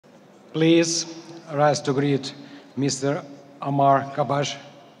Please rise to greet Mr. Omar Kabbaj,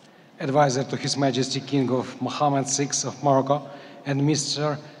 advisor to His Majesty King of Mohammed VI of Morocco, and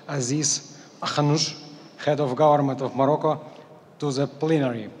Mr. Aziz Akhanouch, Head of Government of Morocco, to the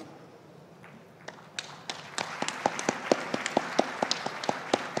plenary.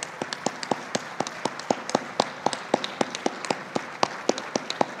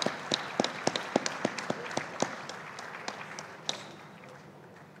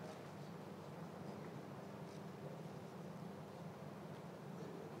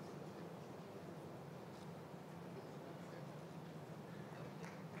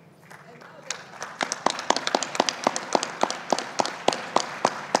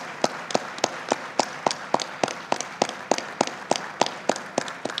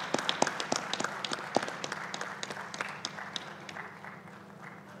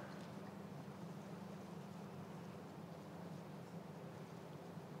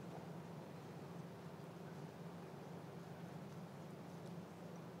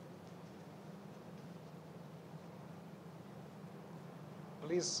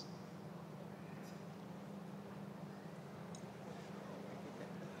 Please.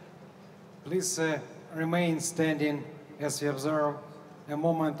 Please remain standing as we observe a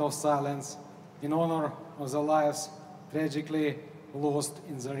moment of silence in honor of the lives tragically lost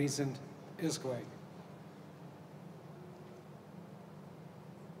in the recent earthquake.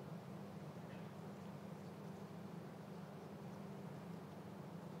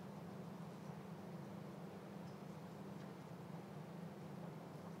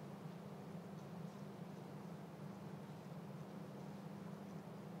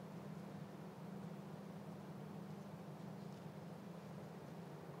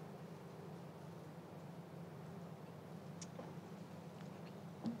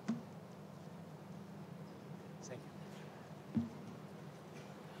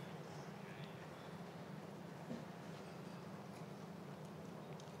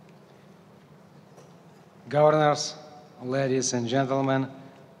 Governors, ladies and gentlemen,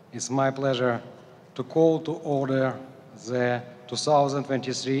 it's my pleasure to call to order the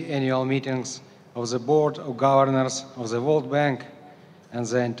 2023 annual meetings of the Board of Governors of the World Bank and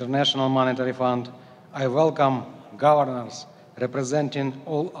the International Monetary Fund. I welcome governors representing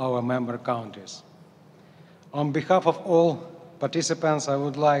all our member countries. On behalf of all participants, I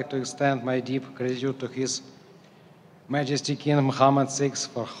would like to extend my deep gratitude to His Majesty King Mohammed VI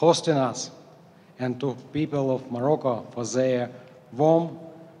for hosting us, and to people of Morocco for their warm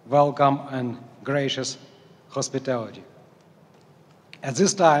welcome and gracious hospitality. At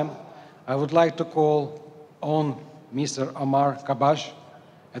this time, I would like to call on Mr. Omar Kabbaj,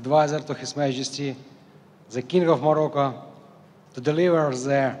 advisor to His Majesty, the King of Morocco, to deliver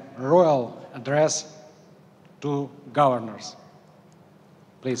the royal address to governors.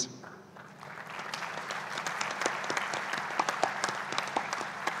 Please.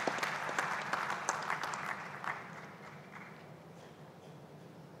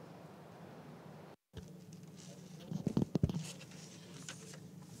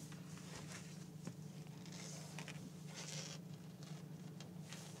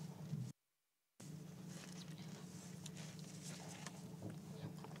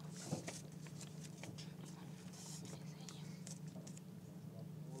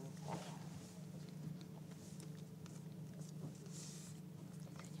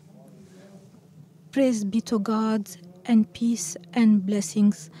 Praise be to God, and peace and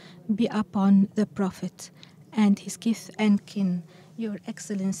blessings be upon the Prophet and his kith and kin, Your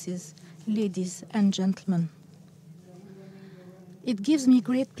Excellencies, ladies and gentlemen. It gives me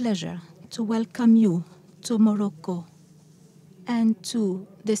great pleasure to welcome you to Morocco and to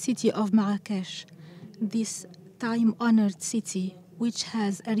the city of Marrakesh, this time-honored city which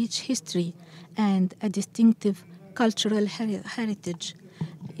has a rich history and a distinctive cultural heritage.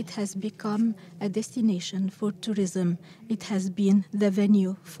 It has become a destination for tourism. It has been the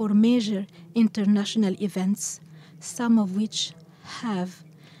venue for major international events, some of which have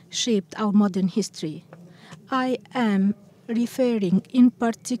shaped our modern history. I am referring in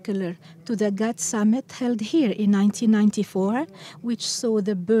particular to the GATT summit held here in 1994, which saw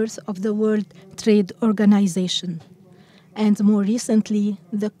the birth of the World Trade Organization, and more recently,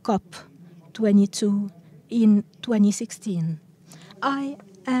 the COP22 in 2016. I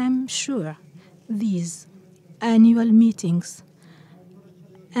am sure these annual meetings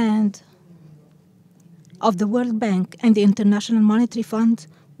and of the World Bank and the International Monetary Fund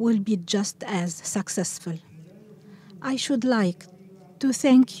will be just as successful. I should like to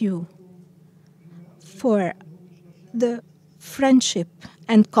thank you for the friendship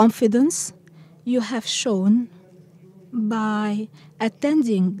and confidence you have shown by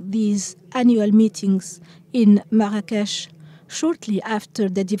attending these annual meetings in Marrakesh shortly after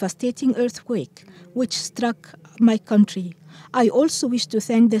the devastating earthquake which struck my country. I also wish to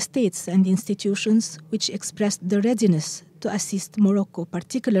thank the states and institutions which expressed the readiness to assist Morocco,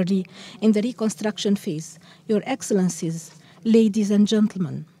 particularly in the reconstruction phase. Your Excellencies, ladies and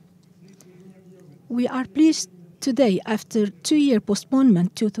gentlemen, we are pleased today, after 2-year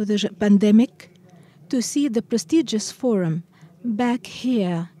postponement due to the pandemic, to see the prestigious forum back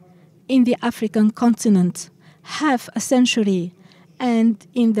here in the African continent, half a century, and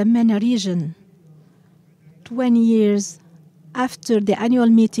in the MENA region, 20 years after the annual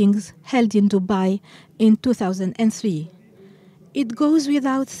meetings held in Dubai in 2003. It goes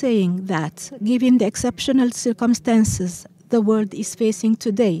without saying that, given the exceptional circumstances the world is facing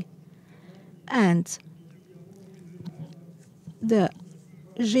today, and the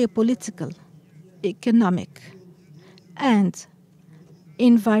geopolitical, economic, and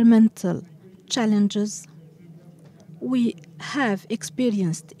environmental challenges we have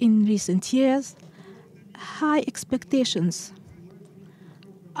experienced in recent years, high expectations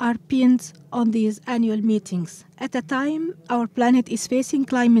are pinned on these annual meetings. At a time, our planet is facing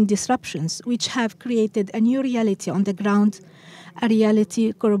climate disruptions which have created a new reality on the ground, a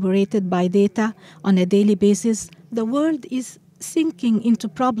reality corroborated by data on a daily basis. The world is sinking into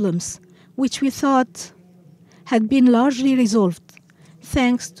problems which we thought had been largely resolved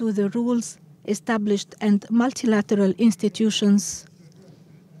thanks to the rules established and multilateral institutions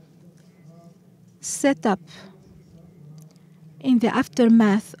set up in the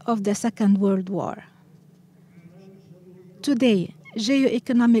aftermath of the Second World War. Today,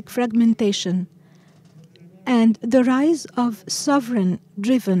 geoeconomic fragmentation and the rise of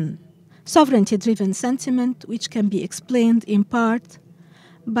sovereignty-driven sentiment, which can be explained in part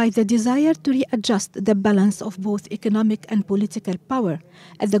by the desire to readjust the balance of both economic and political power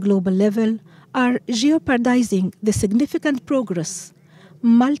at the global level, are jeopardizing the significant progress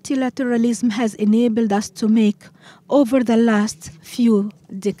multilateralism has enabled us to make over the last few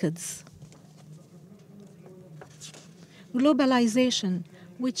decades. Globalization,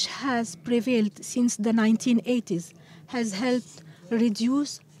 which has prevailed since the 1980s, has helped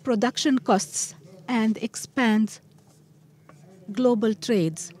reduce production costs and expand global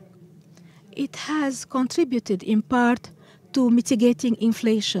trades. It has contributed in part to mitigating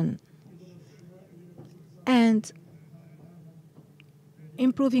inflation and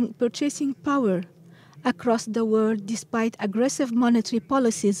improving purchasing power across the world despite aggressive monetary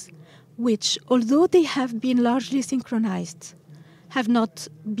policies which, although they have been largely synchronized, have not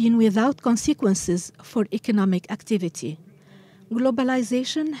been without consequences for economic activity.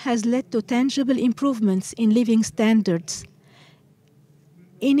 Globalization has led to tangible improvements in living standards,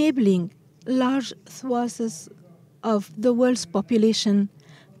 enabling large swaths of the world's population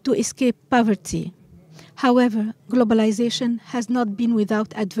to escape poverty. However, globalization has not been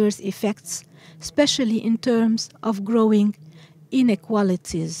without adverse effects, especially in terms of growing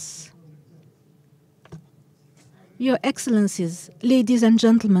inequalities. Your Excellencies, ladies and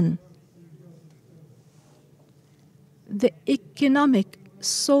gentlemen, the economic,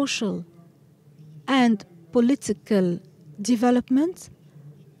 social, and political developments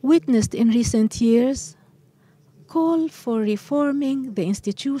witnessed in recent years call for reforming the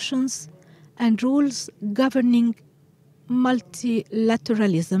institutions and rules governing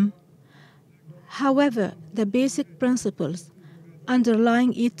multilateralism. However, the basic principles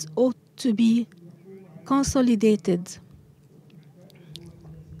underlying it ought to be consolidated,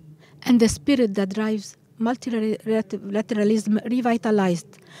 and the spirit that drives multilateralism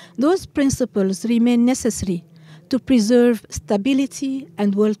revitalized. Those principles remain necessary to preserve stability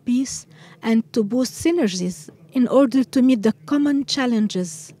and world peace and to boost synergies in order to meet the common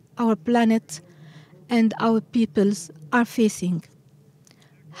challenges our planet and our peoples are facing.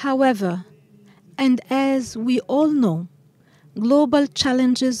 However, and as we all know, global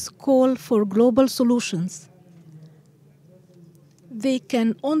challenges call for global solutions. They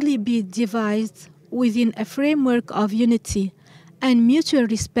can only be devised within a framework of unity and mutual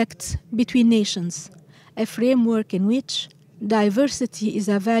respect between nations, a framework in which diversity is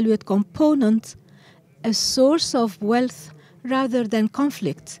a valued component, a source of wealth rather than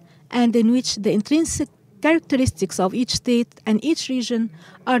conflict, and in which the intrinsic characteristics of each state and each region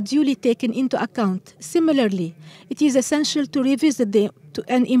are duly taken into account. Similarly, it is essential to revisit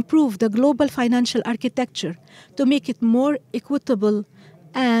and improve the global financial architecture to make it more equitable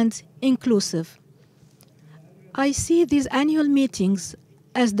and inclusive. I see these annual meetings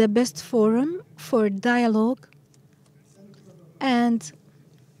as the best forum for dialogue and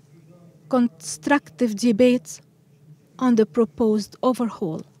constructive debates on the proposed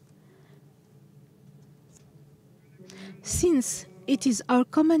overhaul. Since it is our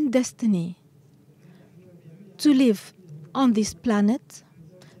common destiny to live on this planet,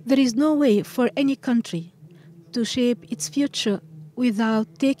 there is no way for any country to shape its future without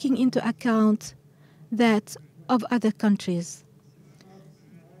taking into account that of other countries.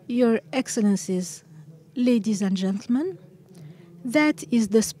 Your Excellencies, ladies and gentlemen, that is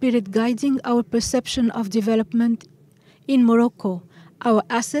the spirit guiding our perception of development in Morocco. Our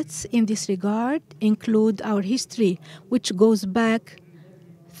assets in this regard include our history, which goes back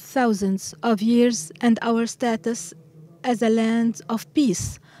thousands of years, and our status as a land of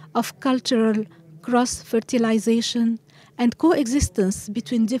peace, of cultural cross-fertilization and coexistence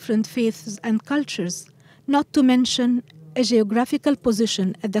between different faiths and cultures, not to mention a geographical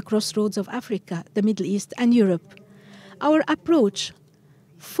position at the crossroads of Africa, the Middle East, and Europe. Our approach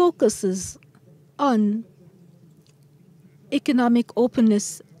focuses on economic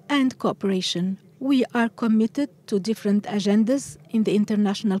openness and cooperation. We are committed to different agendas in the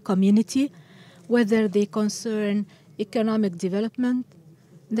international community, whether they concern economic development,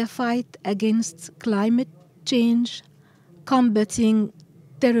 the fight against climate change, combating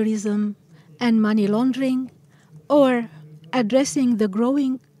terrorism and money laundering, or addressing the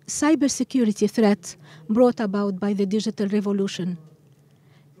growing cybersecurity threat brought about by the digital revolution.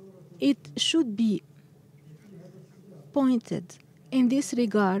 It should be pointed in this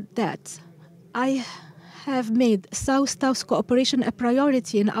regard that I have made South-South cooperation a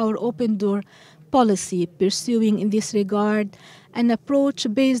priority in our open door policy, pursuing in this regard an approach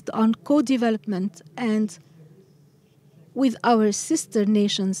based on co-development and with our sister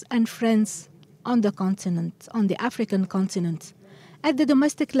nations and friends on the continent, on the African continent. At the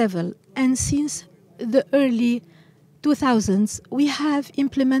domestic level, and since the early 2000s, we have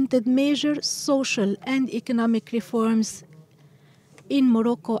implemented major social and economic reforms in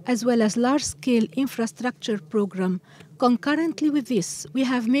Morocco, as well as large-scale infrastructure program. Concurrently with this, we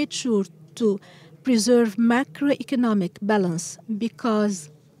have made sure to preserve macroeconomic balance because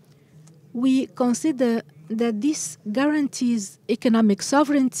we consider that this guarantees economic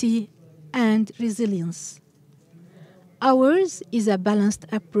sovereignty and resilience. Ours is a balanced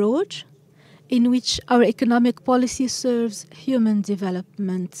approach in which our economic policy serves human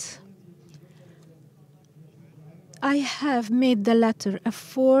development. I have made the latter a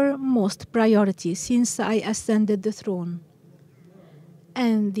foremost priority since I ascended the throne.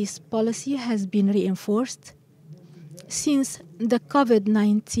 And this policy has been reinforced since the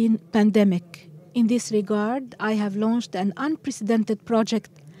COVID-19 pandemic. In this regard, I have launched an unprecedented project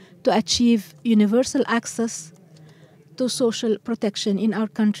to achieve universal access to social protection in our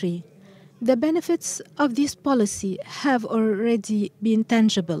country. The benefits of this policy have already been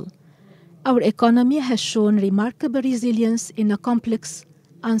tangible. Our economy has shown remarkable resilience in a complex,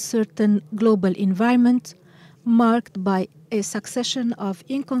 uncertain global environment marked by a succession of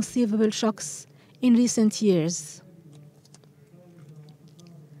inconceivable shocks in recent years.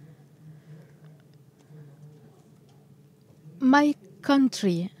 My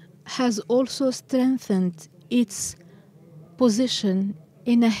country has also strengthened its position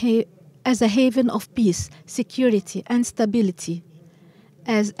as a haven of peace, security, and stability,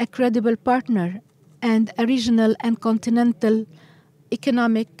 as a credible partner and a regional and continental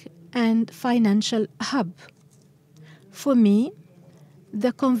economic and financial hub. For me,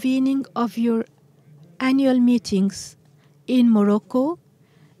 the convening of your annual meetings in Morocco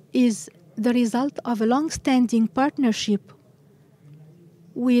is the result of a long-standing partnership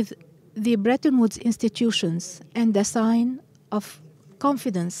with the Bretton Woods institutions and a sign of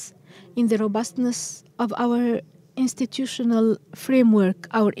confidence in the robustness of our institutional framework,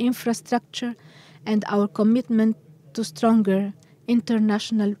 our infrastructure, and our commitment to stronger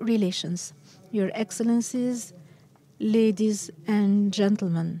international relations. Your Excellencies, ladies and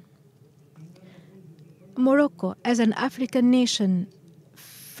gentlemen, Morocco, as an African nation,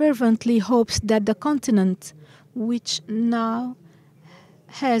 fervently hopes that the continent, which now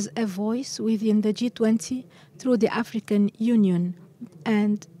has a voice within the G20 through the African Union,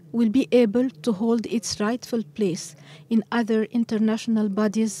 and will be able to hold its rightful place in other international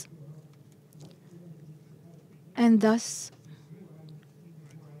bodies, and thus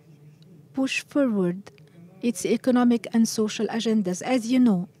push forward its economic and social agendas. As you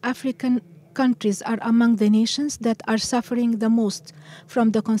know, African countries are among the nations that are suffering the most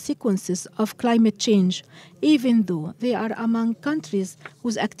from the consequences of climate change, even though they are among countries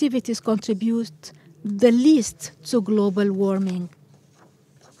whose activities contribute the least to global warming.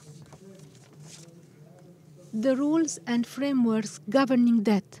 The rules and frameworks governing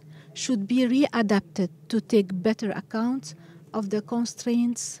that should be readapted to take better account of the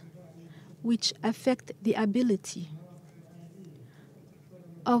constraints which affect the ability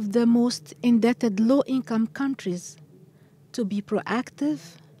of the most indebted low-income countries to be proactive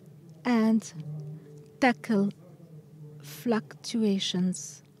and tackle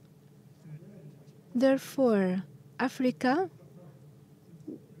fluctuations. Therefore, Africa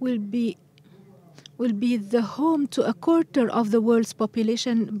will be the home to a quarter of the world's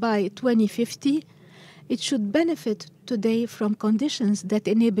population by 2050. It should benefit today from conditions that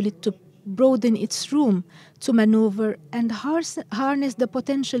enable it to broaden its room to maneuver and harness the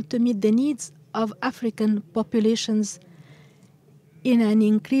potential to meet the needs of African populations in an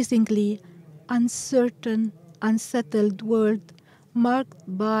increasingly uncertain, unsettled world marked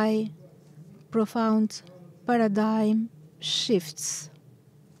by profound paradigm shifts.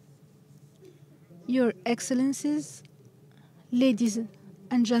 Your Excellencies, ladies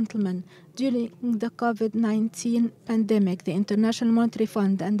and gentlemen, during the COVID-19 pandemic, the International Monetary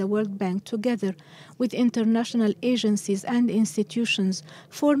Fund and the World Bank, together with international agencies and institutions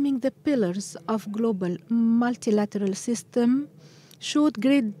forming the pillars of global multilateral system, showed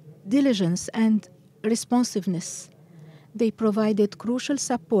great diligence and responsiveness. They provided crucial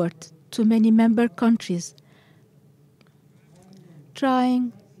support to many member countries,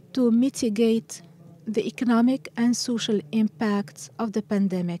 trying to mitigate the economic and social impacts of the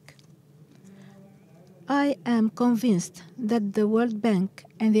pandemic. I am convinced that the World Bank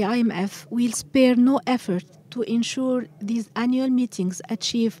and the IMF will spare no effort to ensure these annual meetings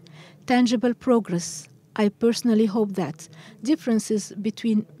achieve tangible progress. I personally hope that differences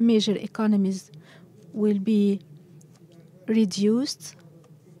between major economies will be reduced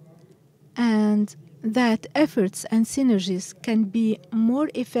and that efforts and synergies can be more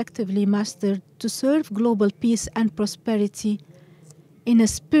effectively mastered to serve global peace and prosperity in a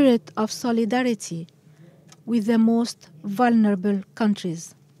spirit of solidarity with the most vulnerable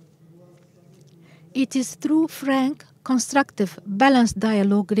countries. It is through frank, constructive, balanced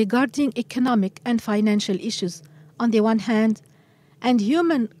dialogue regarding economic and financial issues on the one hand, and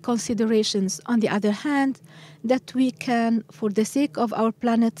human considerations on the other hand, that we can, for the sake of our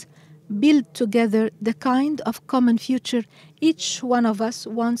planet, build together the kind of common future each one of us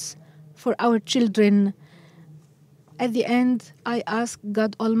wants for our children. At the end, I ask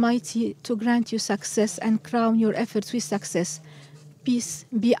God Almighty to grant you success and crown your efforts with success. Peace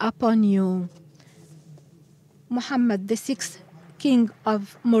be upon you. Mohammed, the sixth King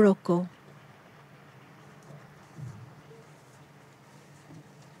of Morocco.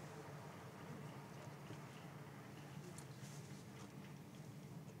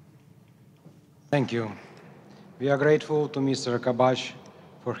 Thank you. We are grateful to Mr. Kabbaj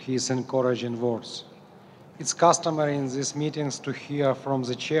for his encouraging words. It's customary in these meetings to hear from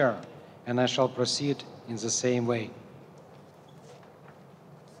the chair, and I shall proceed in the same way.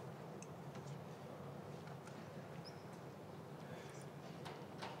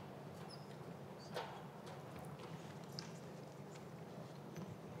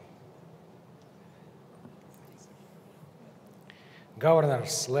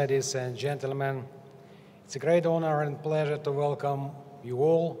 Governors, ladies and gentlemen, it's a great honor and pleasure to welcome you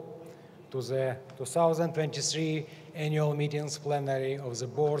all to the 2023 annual meetings plenary of the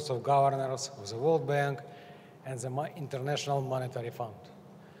boards of governors of the World Bank and the International Monetary Fund.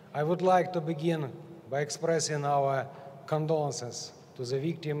 I would like to begin by expressing our condolences to the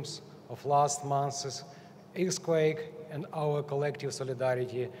victims of last month's earthquake and our collective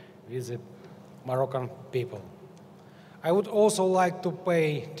solidarity with the Moroccan people. I would also like to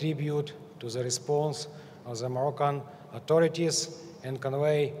pay tribute to the response of the Moroccan authorities and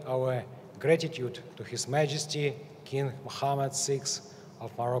convey our gratitude to His Majesty, King Mohammed VI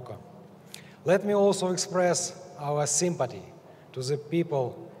of Morocco. Let me also express our sympathy to the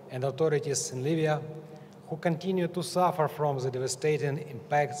people and authorities in Libya who continue to suffer from the devastating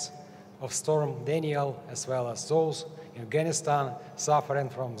impacts of Storm Daniel, as well as those in Afghanistan suffering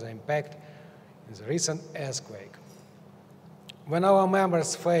from the impact in the recent earthquake. When our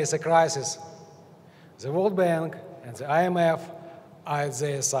members face a crisis, the World Bank and the IMF are at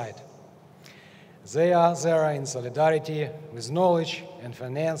their side. They are there in solidarity with knowledge and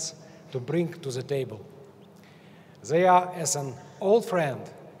finance to bring to the table. They are as an old friend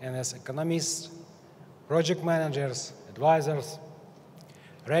and as economists, project managers, advisors,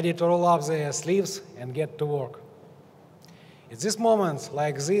 ready to roll up their sleeves and get to work. It's this moment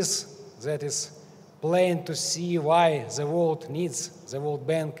like this that is plain to see why the world needs the World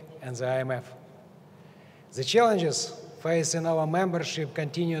Bank and the IMF. The challenges facing our membership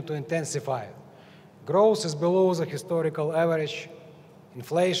continue to intensify. Growth is below the historical average.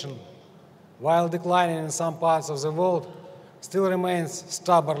 Inflation, while declining in some parts of the world, still remains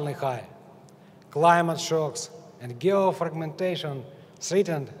stubbornly high. Climate shocks and geo-fragmentation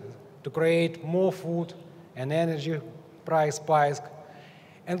threaten to create more food and energy price spikes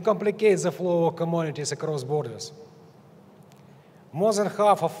and complicate the flow of commodities across borders. More than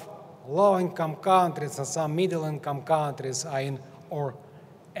half of low-income countries and some middle-income countries are in or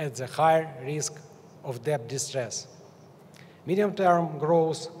at the high risk of debt distress. Medium-term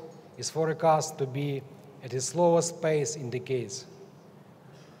growth is forecast to be at its slowest pace in decades.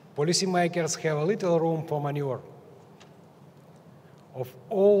 Policymakers have little room for maneuver. Of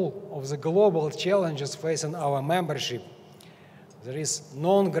all of the global challenges facing our membership, there is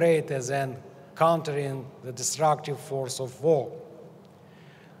none greater than countering the destructive force of war.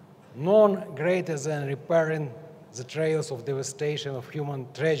 None greater than repairing the trails of devastation, of human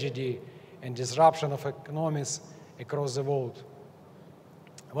tragedy, and disruption of economies across the world.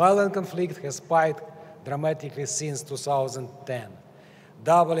 Violent conflict has spiked dramatically since 2010,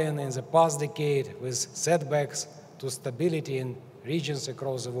 doubling in the past decade with setbacks to stability in regions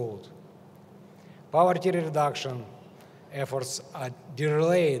across the world. Poverty reduction efforts are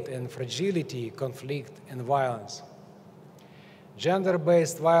delayed and fragility, conflict, and violence.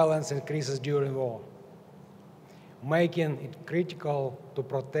 Gender-based violence increases during war, making it critical to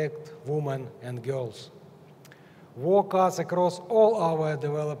protect women and girls. War cuts across all our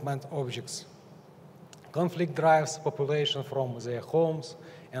development objects. Conflict drives population from their homes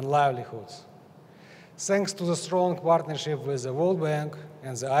and livelihoods. Thanks to the strong partnership with the World Bank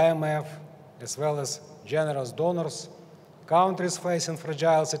and the IMF, as well as generous donors, countries facing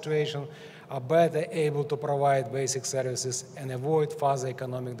fragile situations are better able to provide basic services and avoid further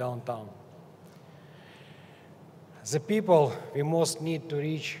economic downturn. The people we most need to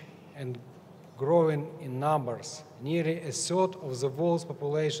reach and growing in numbers. Nearly a third of the world's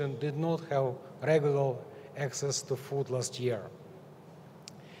population did not have regular access to food last year.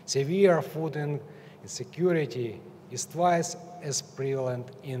 Severe food insecurity is twice as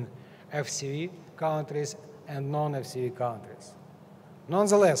prevalent in FCV countries and non-FCV countries.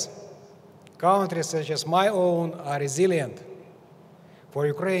 Nonetheless, countries such as my own are resilient. For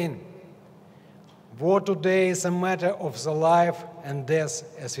Ukraine, war today is a matter of the life and death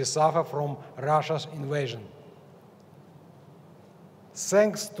as we suffer from Russia's invasion.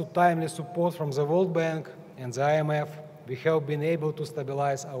 Thanks to timely support from the World Bank and the IMF, we have been able to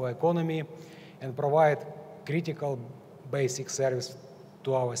stabilize our economy and provide critical basic service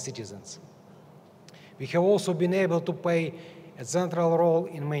to our citizens. We have also been able to play a central role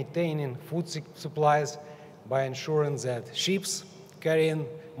in maintaining food supplies by ensuring that ships carrying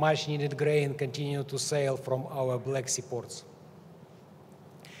much-needed grain continue to sail from our Black Sea ports.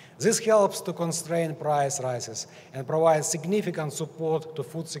 This helps to constrain price rises and provides significant support to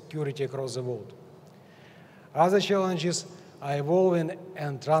food security across the world. Other challenges are evolving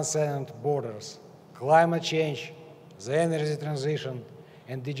and transcend borders. Climate change, the energy transition,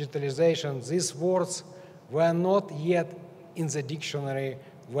 and digitalization, these words were not yet in the dictionary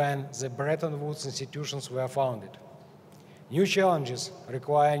when the Bretton Woods institutions were founded. New challenges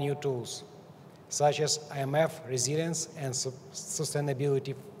require new tools, such as IMF Resilience and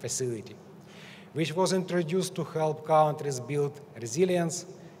Sustainability Facility, which was introduced to help countries build resilience,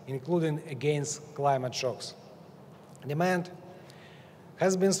 including against climate shocks. Demand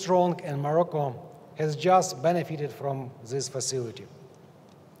has been strong, and Morocco has just benefited from this facility.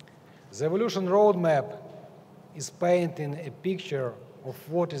 The Evolution Roadmap is painting a picture of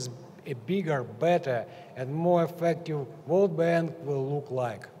what is a bigger, better, and more effective World Bank will look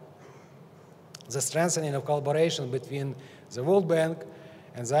like. The strengthening of collaboration between the World Bank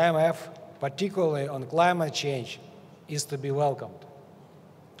and the IMF, particularly on climate change, is to be welcomed.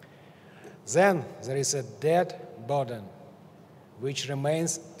 Then there is a debt burden, which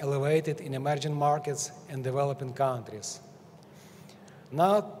remains elevated in emerging markets and developing countries.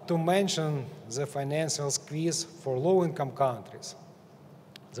 Not to mention the financial squeeze for low-income countries.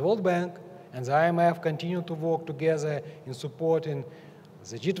 The World Bank and the IMF continue to work together in supporting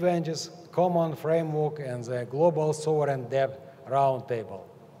the G20's common framework and the Global Sovereign Debt Roundtable.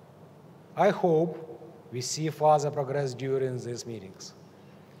 I hope we see further progress during these meetings.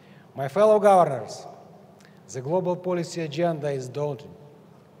 My fellow governors, the global policy agenda is daunting.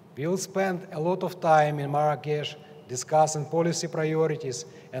 We will spend a lot of time in Marrakesh discussing policy priorities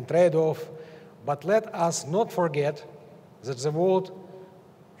and trade-off, but let us not forget that the world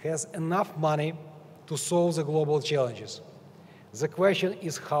has enough money to solve the global challenges. The question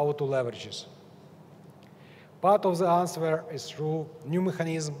is how to leverage this. Part of the answer is through new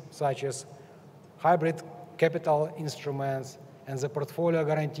mechanisms such as hybrid capital instruments and the portfolio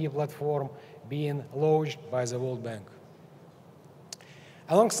guarantee platform being launched by the World Bank.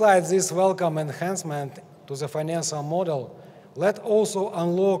 Alongside this welcome enhancement to the financial model, let's also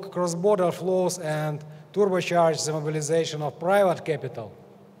unlock cross-border flows and turbocharge the mobilization of private capital.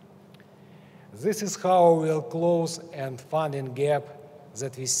 This is how we will close a funding gap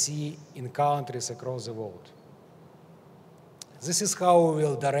that we see in countries across the world. This is how we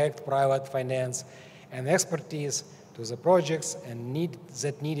will direct private finance and expertise to the projects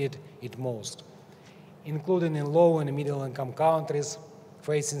that needed it most, including in low and middle-income countries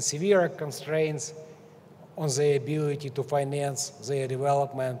facing severe constraints on their ability to finance their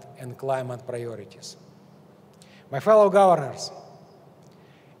development and climate priorities. My fellow governors,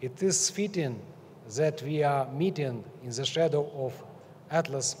 it is fitting that we are meeting in the shadow of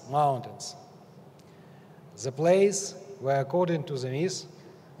Atlas Mountains, the place where, according to the myth,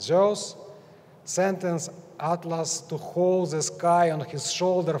 Zeus sentenced Atlas to hold the sky on his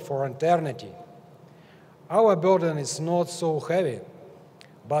shoulder for eternity. Our burden is not so heavy,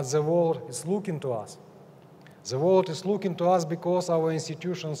 but the world is looking to us. The world is looking to us because our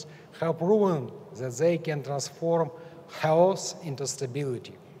institutions have proven that they can transform chaos into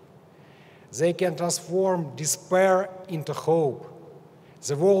stability. They can transform despair into hope.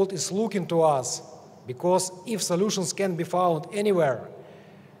 The world is looking to us because if solutions can be found anywhere,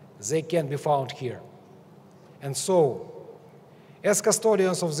 they can be found here. And so, as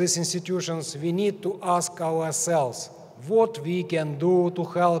custodians of these institutions, we need to ask ourselves what we can do to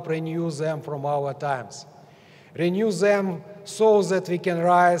help renew them from our times. Renew them so that we can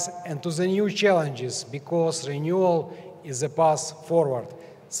rise into the new challenges, because renewal is the path forward.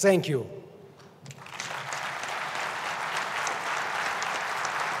 Thank you.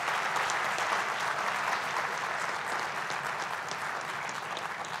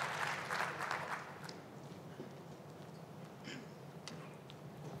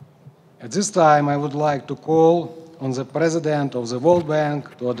 At this time, I would like to call on the President of the World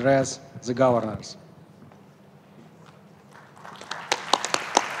Bank to address the governors.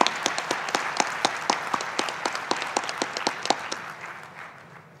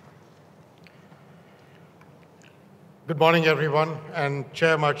 Good morning, everyone. And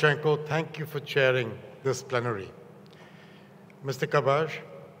Chair Marchenko, thank you for chairing this plenary. Mr. Kabbaj,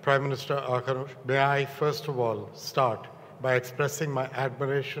 Prime Minister Akhanush, may I first of all start by expressing my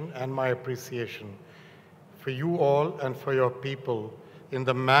admiration and my appreciation for you all and for your people in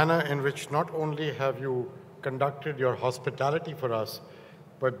the manner in which not only have you conducted your hospitality for us,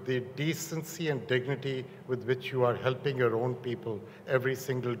 but the decency and dignity with which you are helping your own people every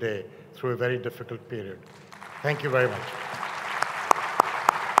single day through a very difficult period. Thank you very much.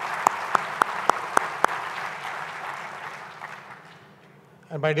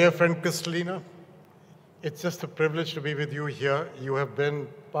 And my dear friend Kristalina, it's just a privilege to be with you here. You have been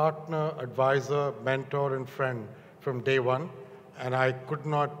partner, advisor, mentor, and friend from day one, and I could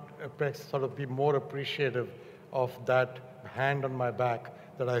not sort of be more appreciative of that hand on my back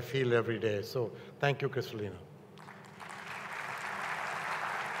that I feel every day. So thank you, Kristalina.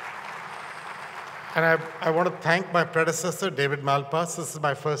 And I want to thank my predecessor, David Malpass. This is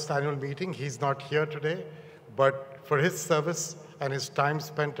my first annual meeting. He's not here today, but for his service and his time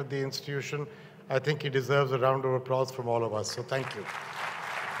spent at the institution, I think he deserves a round of applause from all of us. So thank you.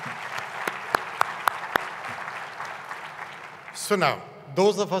 So now,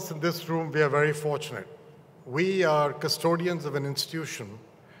 those of us in this room, we are very fortunate. We are custodians of an institution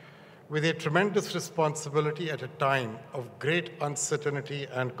with a tremendous responsibility at a time of great uncertainty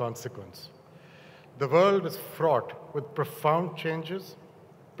and consequence. The world is fraught with profound changes,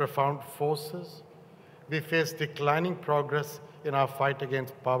 profound forces. We face declining progress in our fight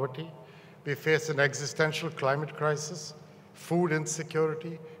against poverty. We face an existential climate crisis, food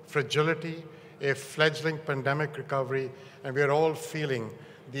insecurity, fragility, a fledgling pandemic recovery, and we are all feeling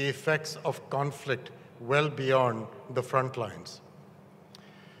the effects of conflict well beyond the front lines.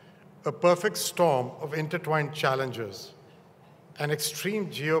 A perfect storm of intertwined challenges and extreme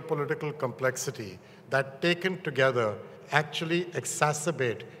geopolitical complexity that, taken together, actually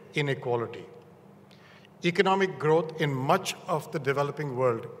exacerbate inequality. Economic growth in much of the developing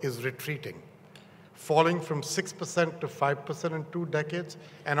world is retreating, falling from 6% to 5% in 2 decades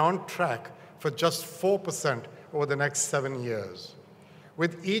and on track for just 4% over the next 7 years.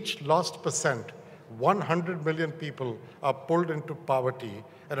 With each lost percent, 100 million people are pulled into poverty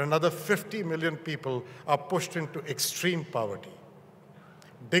and another 50 million people are pushed into extreme poverty.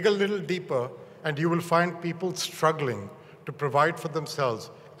 Dig a little deeper and you will find people struggling to provide for themselves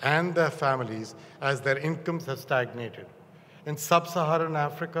and their families as their incomes have stagnated. In sub-Saharan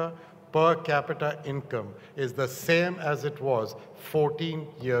Africa, per capita income is the same as it was 14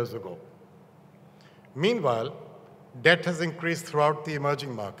 years ago. Meanwhile, debt has increased throughout the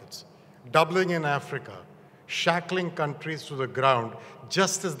emerging markets, doubling in Africa, shackling countries to the ground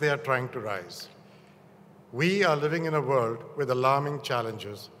just as they are trying to rise. We are living in a world with alarming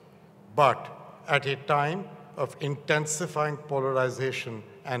challenges, but at a time of intensifying polarization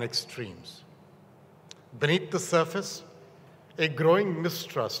and extremes. Beneath the surface, a growing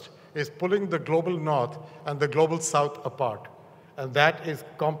mistrust is pulling the global north and the global south apart, and that is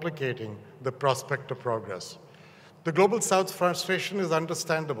complicating the prospect of progress. The global south's frustration is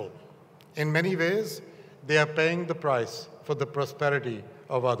understandable. In many ways, they are paying the price for the prosperity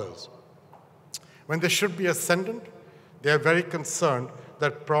of others. When they should be ascendant, they are very concerned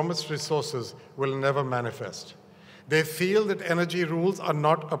that promised resources will never manifest. They feel that energy rules are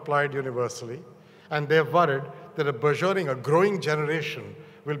not applied universally, and they're worried that a growing generation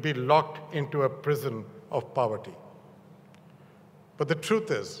will be locked into a prison of poverty. But the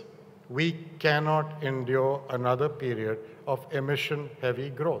truth is, we cannot endure another period of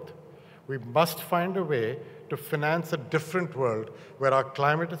emission-heavy growth. We must find a way to finance a different world where our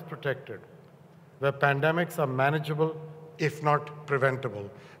climate is protected, where pandemics are manageable, if not preventable,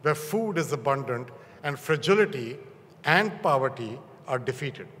 where food is abundant and fragility and poverty are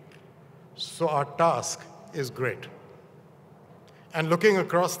defeated. So our task is great. And looking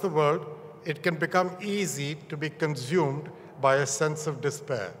across the world, it can become easy to be consumed by a sense of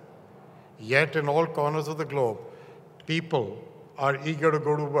despair. Yet in all corners of the globe, people are eager to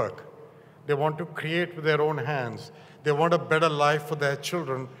go to work. They want to create with their own hands. They want a better life for their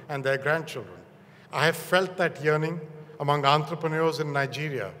children and their grandchildren. I have felt that yearning among entrepreneurs in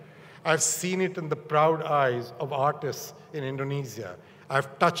Nigeria. I've seen it in the proud eyes of artists in Indonesia.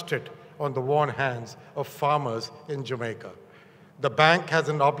 I've touched it on the worn hands of farmers in Jamaica. The bank has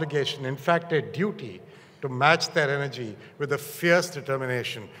an obligation, in fact, a duty, to match their energy with a fierce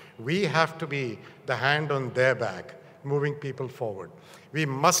determination. We have to be the hand on their back, moving people forward. We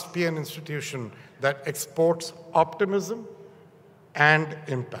must be an institution that exports optimism and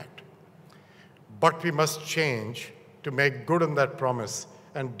impact. But we must change to make good on that promise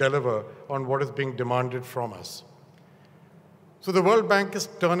and deliver on what is being demanded from us. So the World Bank is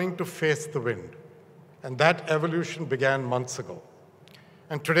turning to face the wind, and that evolution began months ago.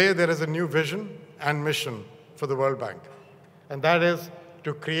 And today there is a new vision and mission for the World Bank, and that is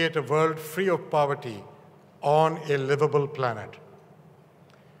to create a world free of poverty on a livable planet.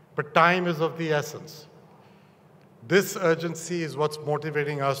 But time is of the essence. This urgency is what's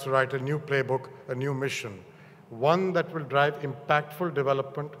motivating us to write a new playbook, a new mission, one that will drive impactful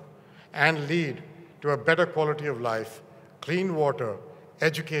development and lead to a better quality of life, clean water,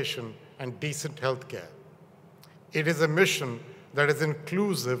 education, and decent health care. It is a mission that is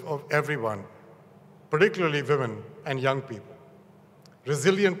inclusive of everyone, particularly women and young people,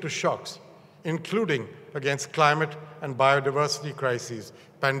 resilient to shocks, including against climate and biodiversity crises,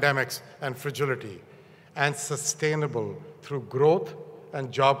 pandemics, and fragility, and sustainable through growth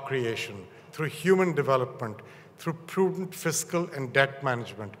and job creation, through human development, through prudent fiscal and debt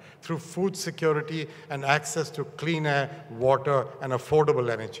management, through food security and access to clean air, water, and affordable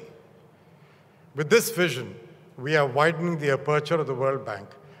energy. With this vision, we are widening the aperture of the World Bank,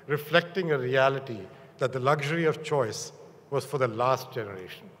 reflecting a reality that the luxury of choice was for the last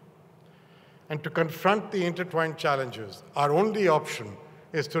generation. And to confront the intertwined challenges, our only option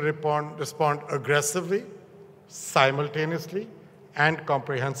is to respond aggressively, simultaneously, and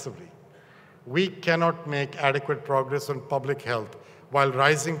comprehensively. We cannot make adequate progress on public health while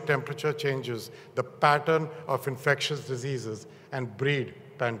rising temperature changes the pattern of infectious diseases and breed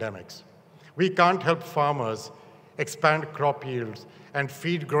pandemics. We can't help farmers expand crop yields and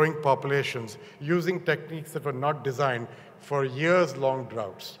feed growing populations using techniques that were not designed for years-long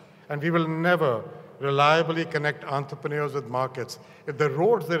droughts. And we will never reliably connect entrepreneurs with markets if the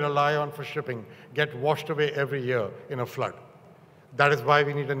roads they rely on for shipping get washed away every year in a flood. That is why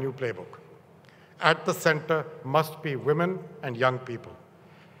we need a new playbook. At the center must be women and young people.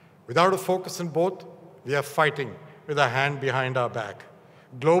 Without a focus on both, we are fighting with a hand behind our back.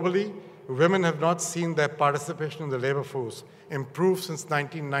 Globally, women have not seen their participation in the labor force improve since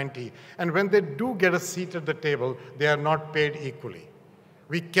 1990, and when they do get a seat at the table, they are not paid equally.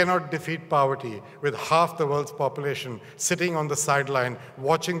 We cannot defeat poverty with half the world's population sitting on the sideline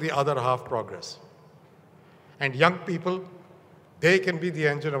watching the other half progress. And young people, they can be the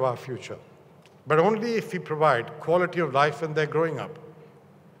engine of our future, but only if we provide quality of life when they're growing up,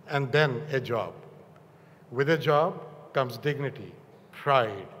 and then a job. With a job comes dignity,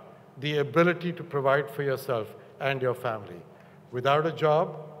 pride, the ability to provide for yourself and your family. Without a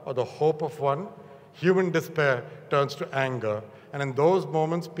job or the hope of one, human despair turns to anger, and in those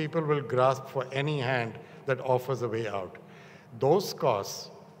moments, people will grasp for any hand that offers a way out. Those costs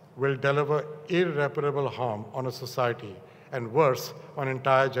will deliver irreparable harm on a society, and worse, on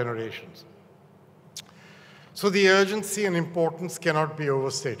entire generations. So the urgency and importance cannot be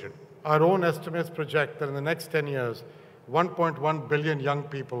overstated. Our own estimates project that in the next 10 years, 1.1 billion young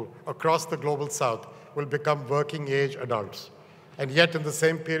people across the global south will become working-age adults. And yet, in the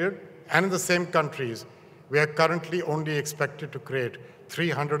same period and in the same countries, we are currently only expected to create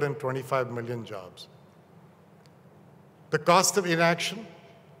 325 million jobs. The cost of inaction,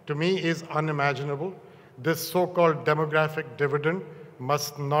 to me, is unimaginable. This so-called demographic dividend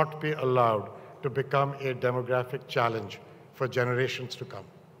must not be allowed to become a demographic challenge for generations to come.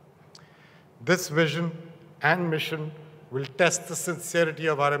 This vision and mission will test the sincerity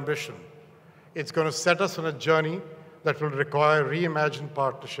of our ambition. It's going to set us on a journey that will require reimagined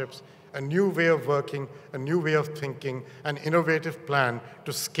partnerships, a new way of working, a new way of thinking, an innovative plan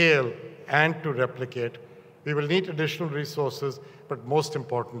to scale and to replicate. We will need additional resources, but most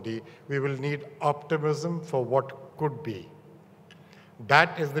importantly, we will need optimism for what could be.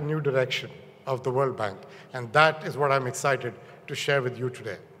 That is the new direction of the World Bank, and that is what I'm excited to share with you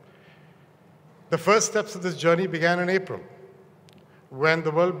today. The first steps of this journey began in April, when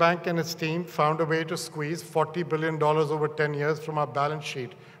the World Bank and its team found a way to squeeze $40 billion over 10 years from our balance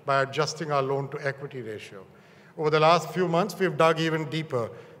sheet by adjusting our loan-to-equity ratio. Over the last few months, we've dug even deeper.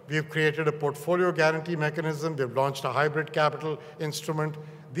 We've created a portfolio guarantee mechanism. We've launched a hybrid capital instrument.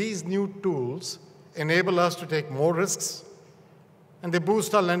 These new tools enable us to take more risks, and they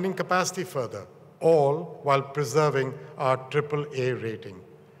boost our lending capacity further, all while preserving our AAA rating.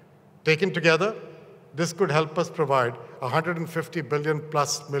 Taken together, this could help us provide $150 billion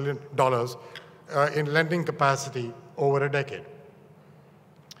plus in lending capacity over a decade.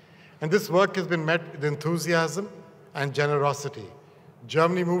 And this work has been met with enthusiasm and generosity.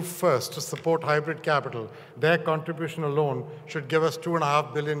 Germany moved first to support hybrid capital. Their contribution alone should give us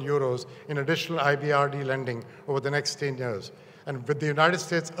 2.5 billion euros in additional IBRD lending over the next 10 years. And with the United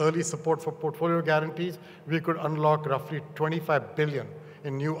States' early support for portfolio guarantees, we could unlock roughly 25 billion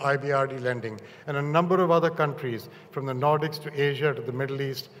in new IBRD lending. And a number of other countries, from the Nordics to Asia to the Middle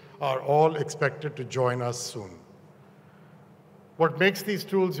East, are all expected to join us soon. What makes these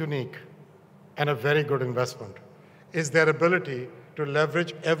tools unique and a very good investment is their ability to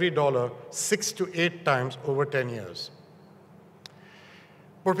leverage every dollar 6 to 8 times over 10 years.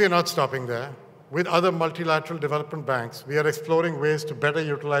 But we are not stopping there. With other multilateral development banks, we are exploring ways to better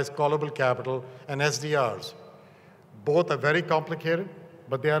utilize callable capital and SDRs. Both are very complicated,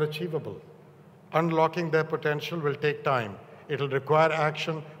 but they are achievable. Unlocking their potential will take time. It'll require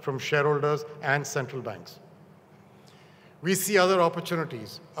action from shareholders and central banks. We see other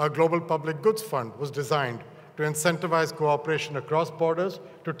opportunities. Our Global Public Goods Fund was designed to incentivize cooperation across borders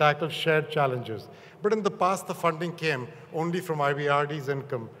to tackle shared challenges. But in the past, the funding came only from IBRD's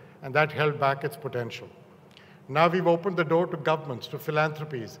income, and that held back its potential. Now we've opened the door to governments, to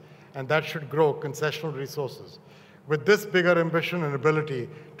philanthropies, and that should grow concessional resources. With this bigger ambition and ability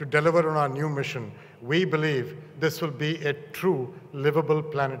to deliver on our new mission, we believe this will be a true livable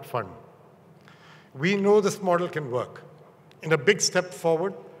planet fund. We know this model can work. In a big step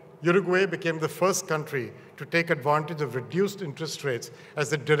forward, Uruguay became the first country to take advantage of reduced interest rates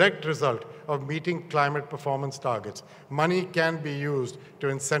as a direct result of meeting climate performance targets. Money can be used to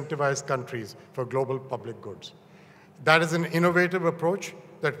incentivize countries for global public goods. That is an innovative approach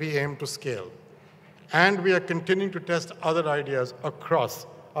that we aim to scale. And we are continuing to test other ideas across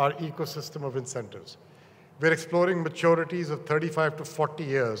our ecosystem of incentives. We're exploring maturities of 35 to 40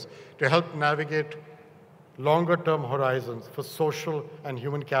 years to help navigate longer-term horizons for social and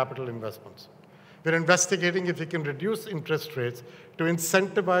human capital investments. We're investigating if we can reduce interest rates to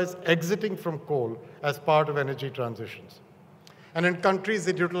incentivize exiting from coal as part of energy transitions. And in countries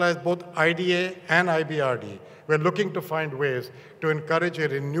that utilize both IDA and IBRD, we're looking to find ways to encourage a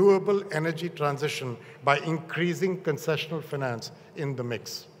renewable energy transition by increasing concessional finance in the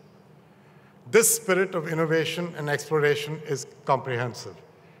mix. This spirit of innovation and exploration is comprehensive.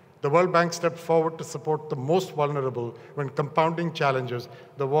 The World Bank stepped forward to support the most vulnerable when compounding challenges,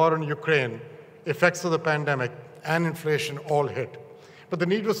 the war in Ukraine, effects of the pandemic, and inflation all hit. But the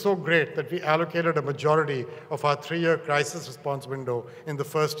need was so great that we allocated a majority of our 3-year crisis response window in the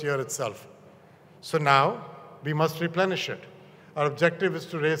first year itself. So now, we must replenish it. Our objective is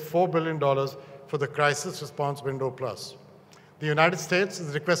to raise $4 billion for the crisis response window plus. The United States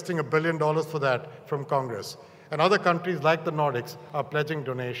is requesting $1 billion for that from Congress. And other countries like the Nordics are pledging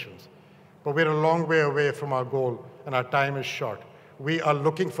donations. But we're a long way away from our goal, and our time is short. we are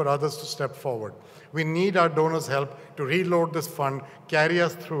looking for others to step forward. We need our donors' help to reload this fund, carry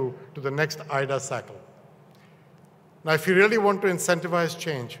us through to the next IDA cycle. Now, if you really want to incentivize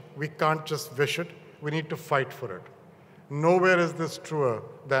change, we can't just wish it, we need to fight for it. Nowhere is this truer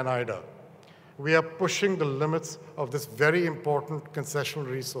than IDA. We are pushing the limits of this very important concessional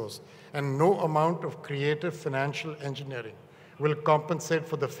resource, and no amount of creative financial engineering will compensate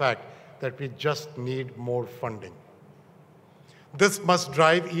for the fact that we just need more funding. This must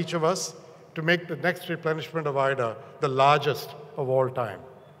drive each of us to make the next replenishment of IDA the largest of all time.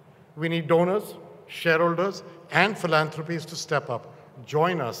 We need donors, shareholders, and philanthropies to step up.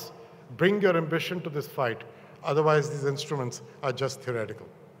 Join us. Bring your ambition to this fight. Otherwise, these instruments are just theoretical.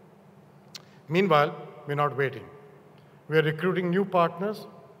 Meanwhile, we're not waiting. We are recruiting new partners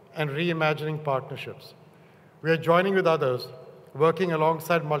and reimagining partnerships. We are joining with others, working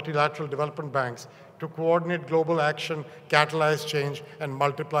alongside multilateral development banks to coordinate global action, catalyze change, and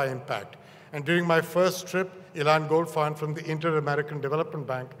multiply impact. And during my first trip, Ilan Goldfarb from the Inter-American Development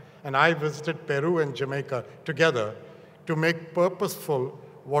Bank and I visited Peru and Jamaica together to make purposeful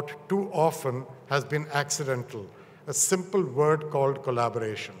what too often has been accidental, a simple word called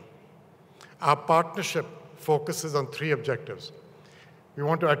collaboration. Our partnership focuses on 3 objectives. We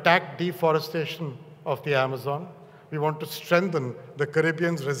want to attack deforestation of the Amazon. We want to strengthen the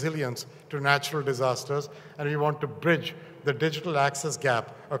Caribbean's resilience to natural disasters, and we want to bridge the digital access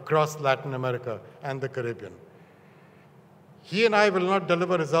gap across Latin America and the Caribbean. He and I will not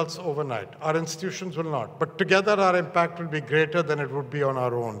deliver results overnight. Our institutions will not. But together, our impact will be greater than it would be on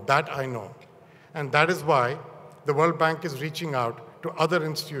our own. That I know. And that is why the World Bank is reaching out to other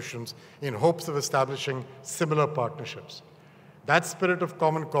institutions in hopes of establishing similar partnerships. That spirit of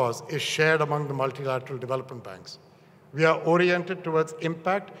common cause is shared among the multilateral development banks. We are oriented towards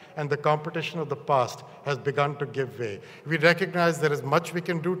impact, and the competition of the past has begun to give way. We recognize there is much we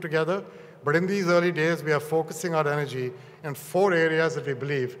can do together, but in these early days, we are focusing our energy in 4 areas that we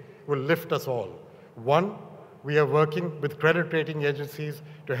believe will lift us all. 1, we are working with credit rating agencies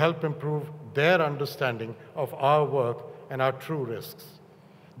to help improve their understanding of our work and our true risks.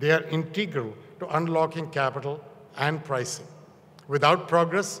 They are integral to unlocking capital and pricing. Without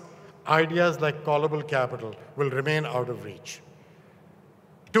progress, ideas like callable capital will remain out of reach.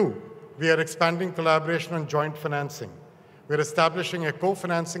 2, we are expanding collaboration on joint financing. We're establishing a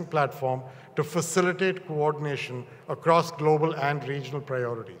co-financing platform to facilitate coordination across global and regional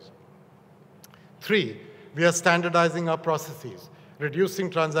priorities. 3, we are standardizing our processes, reducing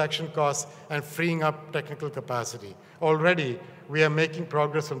transaction costs, and freeing up technical capacity. Already, we are making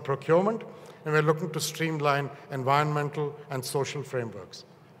progress on procurement, and we're looking to streamline environmental and social frameworks.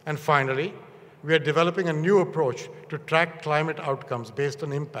 And finally, we are developing a new approach to track climate outcomes based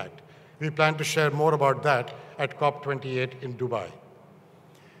on impact. We plan to share more about that at COP28 in Dubai.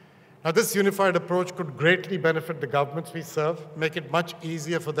 Now, this unified approach could greatly benefit the governments we serve, make it much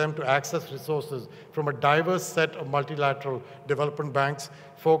easier for them to access resources from a diverse set of multilateral development banks,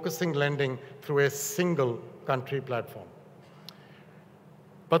 focusing lending through a single country platform.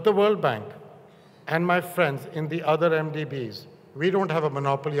 But the World Bank and my friends in the other MDBs, we don't have a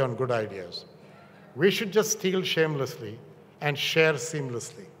monopoly on good ideas. We should just steal shamelessly and share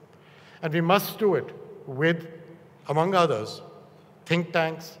seamlessly. And we must do it with, among others, think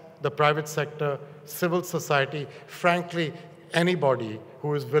tanks, the private sector, civil society, frankly, anybody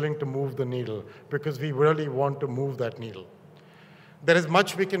who is willing to move the needle, because we really want to move that needle. There is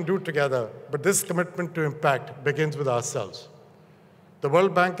much we can do together, but this commitment to impact begins with ourselves. The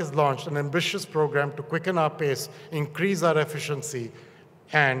World Bank has launched an ambitious program to quicken our pace, increase our efficiency,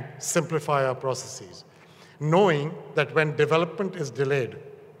 and simplify our processes, knowing that when development is delayed,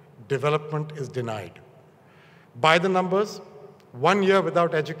 development is denied. By the numbers, 1 year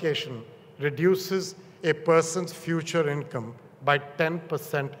without education reduces a person's future income by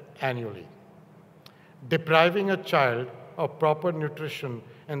 10% annually. Depriving a child of proper nutrition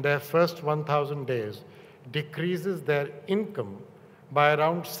in their first 1,000 days decreases their income by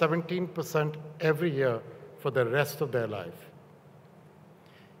around 17% every year for the rest of their life.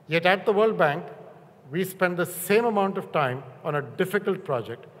 Yet at the World Bank, we spend the same amount of time on a difficult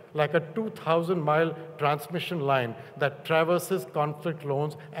project, like a 2,000-mile transmission line that traverses conflict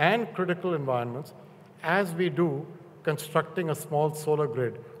zones and critical environments, as we do constructing a small solar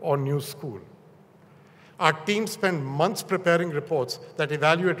grid or new school. Our teams spend months preparing reports that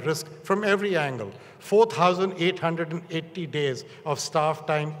evaluate risk from every angle, 4,880 days of staff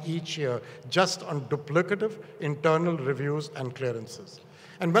time each year just on duplicative internal reviews and clearances.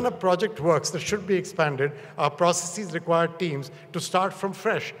 And when a project works that should be expanded, our processes require teams to start from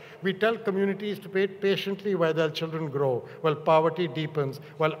fresh. We tell communities to wait patiently while their children grow, while poverty deepens,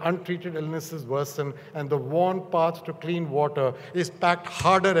 while untreated illnesses worsen, and the worn path to clean water is packed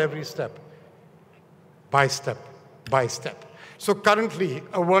harder every step, by step, by step. So currently,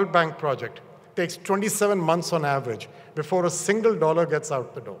 a World Bank project takes 27 months on average before a single dollar gets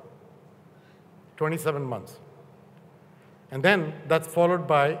out the door. 27 months. And then that's followed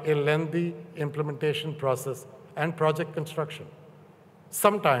by a lengthy implementation process and project construction.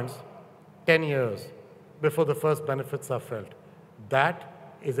 Sometimes 10 years before the first benefits are felt.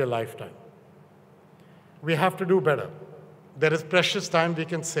 That is a lifetime. We have to do better. There is precious time we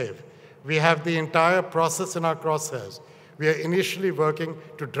can save. We have the entire process in our crosshairs. We are initially working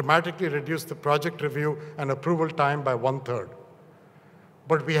to dramatically reduce the project review and approval time by 1/3.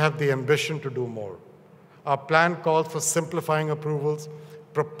 But we have the ambition to do more. Our plan calls for simplifying approvals,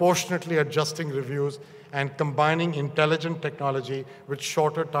 proportionately adjusting reviews, and combining intelligent technology with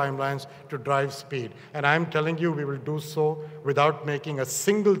shorter timelines to drive speed. And I'm telling you, we will do so without making a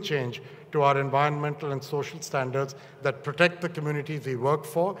single change to our environmental and social standards that protect the communities we work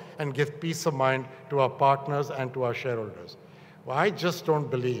for and give peace of mind to our partners and to our shareholders. Well, I just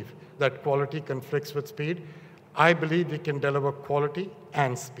don't believe that quality conflicts with speed. I believe we can deliver quality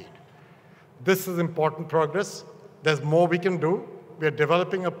and speed. This is important progress. There's more we can do. We are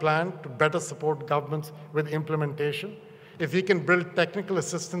developing a plan to better support governments with implementation. If we can build technical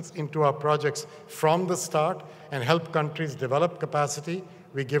assistance into our projects from the start and help countries develop capacity,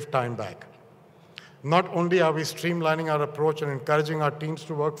 we give time back. Not only are we streamlining our approach and encouraging our teams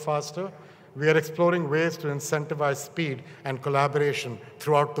to work faster, we are exploring ways to incentivize speed and collaboration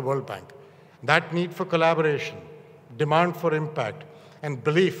throughout the World Bank. That need for collaboration, demand for impact, and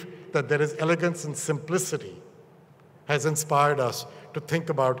belief that there is elegance and simplicity has inspired us to think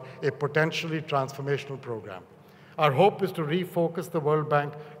about a potentially transformational program. Our hope is to refocus the World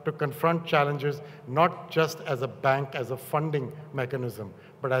Bank to confront challenges not just as a bank, as a funding mechanism,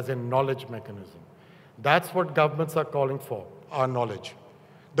 but as a knowledge mechanism. That's what governments are calling for, our knowledge.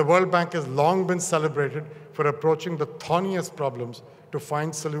 The World Bank has long been celebrated for approaching the thorniest problems to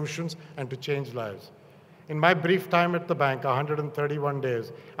find solutions and to change lives. In my brief time at the bank, 131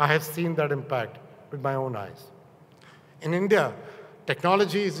 days, I have seen that impact with my own eyes. In India,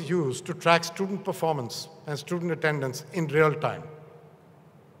 technology is used to track student performance and student attendance in real time.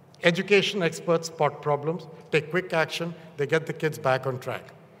 Education experts spot problems, take quick action, they get the kids back on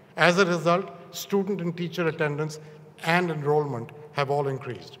track. As a result, student and teacher attendance and enrollment have all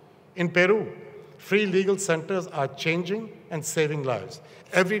increased. In Peru, free legal centers are changing and saving lives.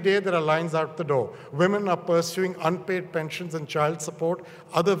 Every day there are lines out the door. Women are pursuing unpaid pensions and child support.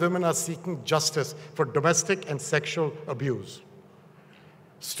 Other women are seeking justice for domestic and sexual abuse.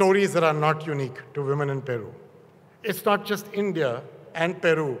 Stories that are not unique to women in Peru. It's not just India and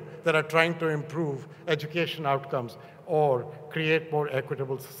Peru that are trying to improve education outcomes or create more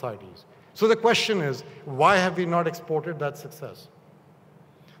equitable societies. So the question is, why have we not exported that success?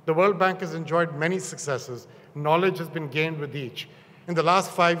 The World Bank has enjoyed many successes. Knowledge has been gained with each. In the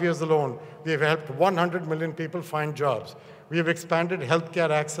last 5 years alone, we have helped 100 million people find jobs. We have expanded healthcare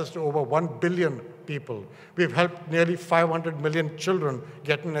access to over 1 billion people. We've helped nearly 500 million children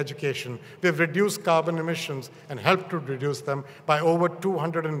get an education. We've reduced carbon emissions and helped to reduce them by over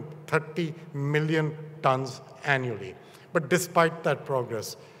 230 million tons annually. But despite that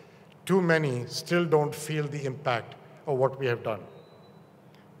progress, too many still don't feel the impact of what we have done.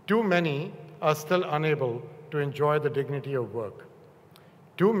 Too many are still unable to enjoy the dignity of work.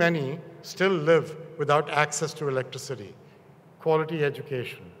 Too many still live without access to electricity, quality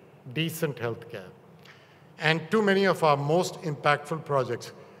education, decent healthcare. And too many of our most impactful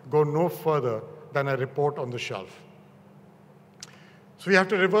projects go no further than a report on the shelf. So we have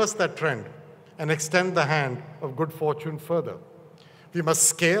to reverse that trend and extend the hand of good fortune further. We must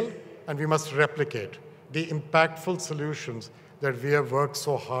scale and we must replicate the impactful solutions that we have worked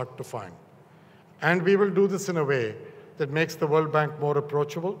so hard to find. And we will do this in a way that makes the World Bank more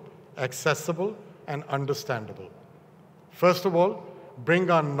approachable, accessible, and understandable. First of all, bring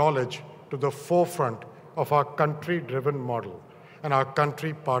our knowledge to the forefront of our country-driven model and our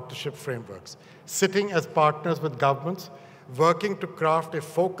country partnership frameworks, sitting as partners with governments, working to craft a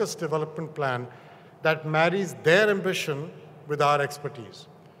focused development plan that marries their ambition with our expertise.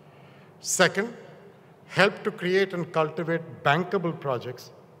 Second, help to create and cultivate bankable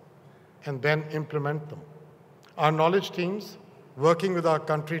projects and then implement them. Our knowledge teams, working with our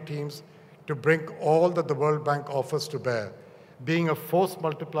country teams to bring all that the World Bank offers to bear, being a force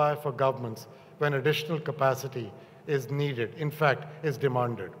multiplier for governments when additional capacity is needed, in fact, is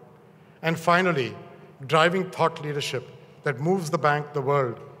demanded. And finally, driving thought leadership that moves the bank, the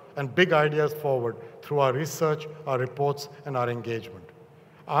world, and big ideas forward through our research, our reports, and our engagement.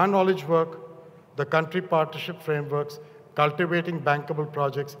 Our knowledge work, the country partnership frameworks, cultivating bankable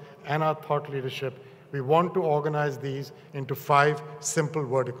projects, and our thought leadership, we want to organize these into 5 simple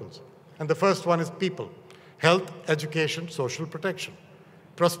verticals. And the first one is people: health, education, social protection;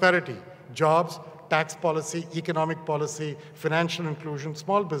 prosperity, jobs, tax policy, economic policy, financial inclusion,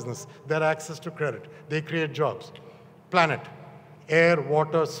 small business, their access to credit, they create jobs; planet, air,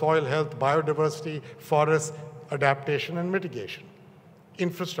 water, soil health, biodiversity, forests, adaptation and mitigation;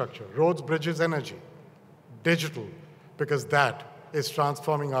 infrastructure, roads, bridges, energy; digital, because that is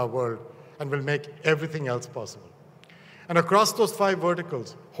transforming our world and will make everything else possible. And across those 5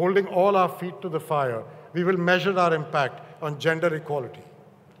 verticals, holding all our feet to the fire, we will measure our impact on gender equality,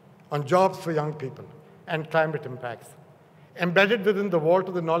 on jobs for young people, and climate impacts. Embedded within the Wall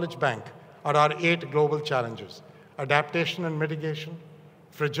to the Knowledge Bank are our 8 global challenges: adaptation and mitigation,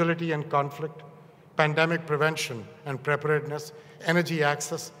 fragility and conflict, pandemic prevention and preparedness, energy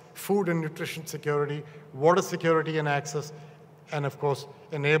access, food and nutrition security, water security and access, and of course,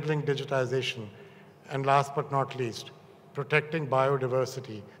 enabling digitization, and last but not least, protecting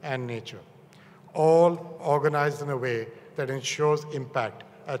biodiversity and nature, all organized in a way that ensures impact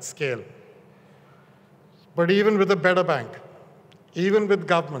at scale. But even with a better bank, even with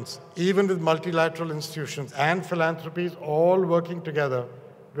governments, even with multilateral institutions and philanthropies all working together,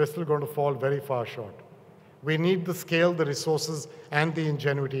 we're still going to fall very far short. We need the scale, the resources, and the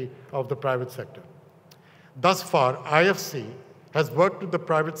ingenuity of the private sector. Thus far, IFC has worked with the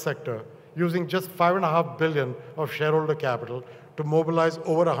private sector using just $5.5 billion of shareholder capital to mobilize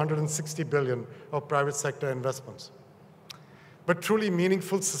over $160 billion of private sector investments. But truly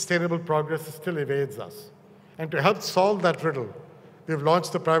meaningful, sustainable progress still evades us. And to help solve that riddle, we've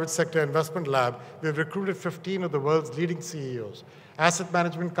launched the Private Sector Investment Lab. We've recruited 15 of the world's leading CEOs, asset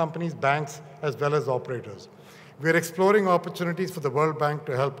management companies, banks, as well as operators. We're exploring opportunities for the World Bank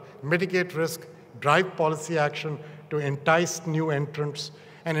to help mitigate risk, drive policy action, to entice new entrants,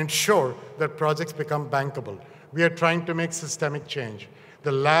 and ensure that projects become bankable. We are trying to make systemic change.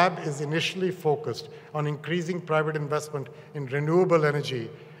 The lab is initially focused on increasing private investment in renewable energy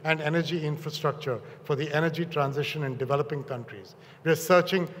and energy infrastructure for the energy transition in developing countries. We are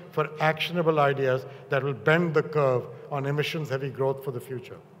searching for actionable ideas that will bend the curve on emissions-heavy growth for the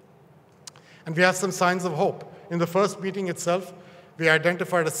future. And we have some signs of hope. In the first meeting itself, we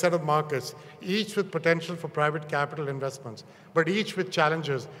identified a set of markets, each with potential for private capital investments, but each with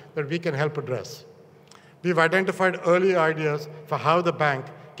challenges that we can help address. We've identified early ideas for how the bank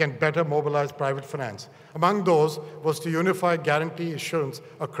can better mobilize private finance. Among those was to unify guarantee issuance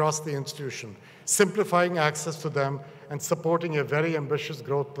across the institution, simplifying access to them and supporting a very ambitious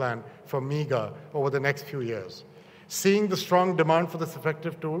growth plan for MEGA over the next few years. Seeing the strong demand for this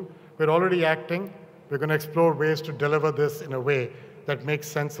effective tool, we're already acting. We're going to explore ways to deliver this in a way that makes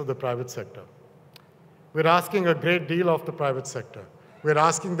sense of the private sector. We're asking a great deal of the private sector. We're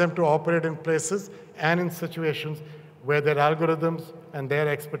asking them to operate in places and in situations where their algorithms and their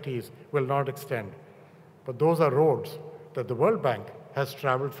expertise will not extend. But those are roads that the World Bank has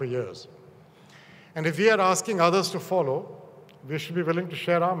traveled for years. And if we are asking others to follow, we should be willing to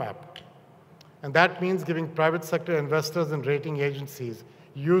share our map. And that means giving private sector investors and rating agencies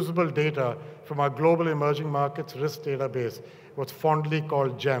usable data from our global emerging markets risk database, what's fondly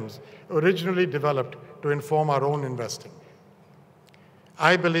called GEMS, originally developed to inform our own investing.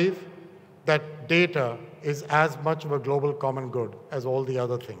 I believe that data is as much of a global common good as all the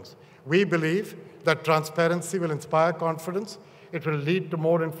other things. We believe that transparency will inspire confidence, it will lead to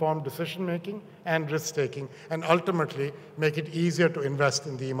more informed decision-making and risk-taking, and ultimately make it easier to invest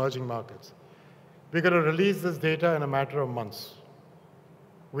in the emerging markets. We're going to release this data in a matter of months.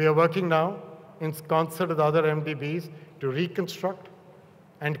 We are working now in concert with other MDBs to reconstruct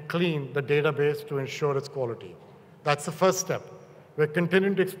and clean the database to ensure its quality. That's the first step. We're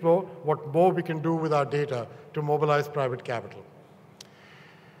continuing to explore what more we can do with our data to mobilize private capital.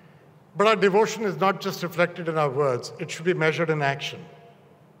 But our devotion is not just reflected in our words, it should be measured in action.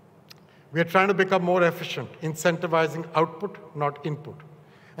 We are trying to become more efficient, incentivizing output, not input,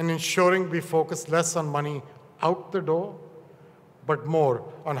 and ensuring we focus less on money out the door, but more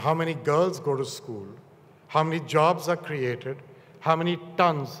on how many girls go to school, how many jobs are created, how many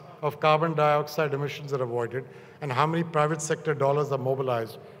tons of carbon dioxide emissions are avoided, and how many private sector dollars are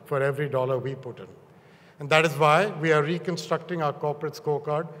mobilized for every dollar we put in. And that is why we are reconstructing our corporate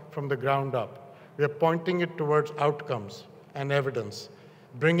scorecard from the ground up. We are pointing it towards outcomes and evidence,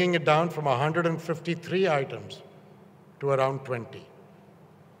 bringing it down from 153 items to around 20.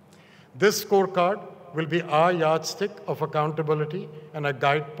 This scorecard will be our yardstick of accountability and a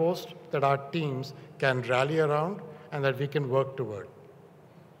guidepost that our teams can rally around and that we can work toward.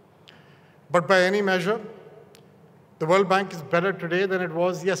 But by any measure, the World Bank is better today than it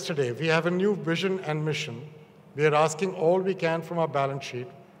was yesterday. We have a new vision and mission. We are asking all we can from our balance sheet.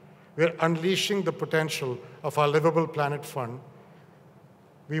 We are unleashing the potential of our Livable Planet Fund.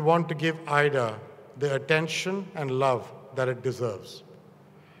 We want to give IDA the attention and love that it deserves.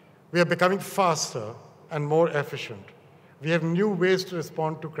 We are becoming faster and more efficient. We have new ways to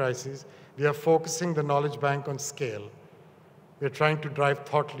respond to crises. We are focusing the knowledge bank on scale. We are trying to drive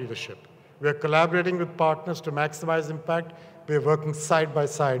thought leadership. We are collaborating with partners to maximize impact. We are working side by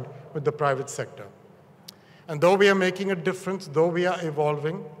side with the private sector. And though we are making a difference, though we are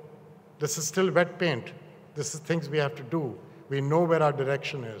evolving, this is still wet paint. This is things we have to do. We know where our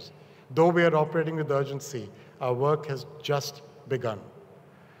direction is. Though we are operating with urgency, our work has just begun.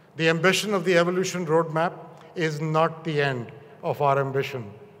 The ambition of the Evolution Roadmap is not the end of our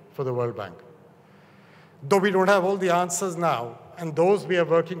ambition for the World Bank. Though we don't have all the answers now, and those we are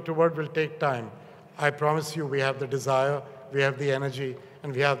working toward will take time, I promise you we have the desire, we have the energy,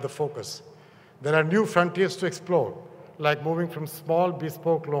 and we have the focus. There are new frontiers to explore, like moving from small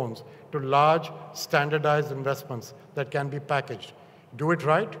bespoke loans to large standardized investments that can be packaged. Do it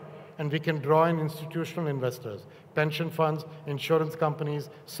right, and we can draw in institutional investors, pension funds, insurance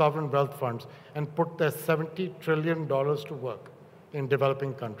companies, sovereign wealth funds, and put their $70 trillion to work in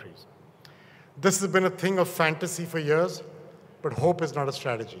developing countries. This has been a thing of fantasy for years, but hope is not a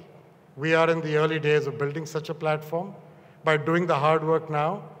strategy. We are in the early days of building such a platform. By doing the hard work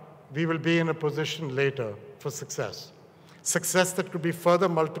now, we will be in a position later for success. Success that could be further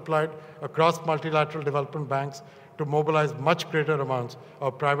multiplied across multilateral development banks to mobilize much greater amounts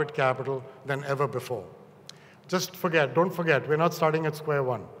of private capital than ever before. Don't forget, we're not starting at square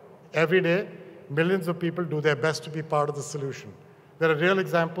one. Every day, millions of people do their best to be part of the solution. There are real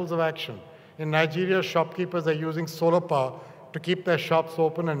examples of action. In Nigeria, shopkeepers are using solar power to keep their shops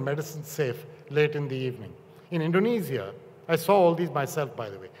open and medicines safe late in the evening. In Indonesia, I saw all these myself, by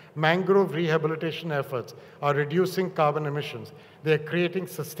the way. Mangrove rehabilitation efforts are reducing carbon emissions. They are creating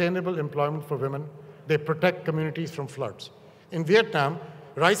sustainable employment for women. They protect communities from floods. In Vietnam,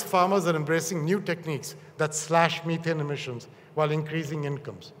 rice farmers are embracing new techniques that slash methane emissions while increasing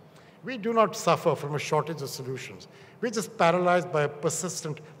incomes. We do not suffer from a shortage of solutions. We're just paralyzed by a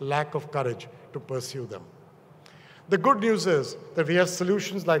persistent lack of courage to pursue them. The good news is that we have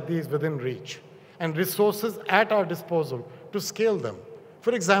solutions like these within reach and resources at our disposal to scale them.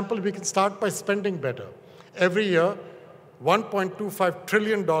 For example, we can start by spending better. Every year, $1.25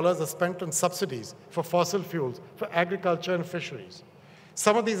 trillion are spent on subsidies for fossil fuels, for agriculture and fisheries.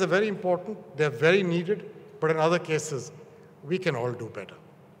 Some of these are very important, they're very needed, but in other cases, we can all do better.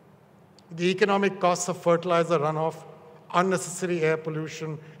 The economic costs of fertilizer runoff, unnecessary air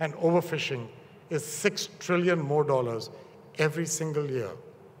pollution, and overfishing is $6 trillion more every single year.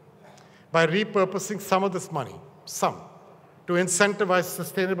 By repurposing some of this money, to incentivize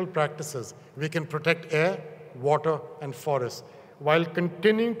sustainable practices, we can protect air, water, and forests while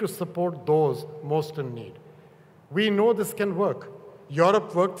continuing to support those most in need. We know this can work.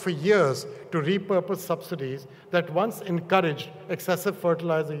 Europe worked for years to repurpose subsidies that once encouraged excessive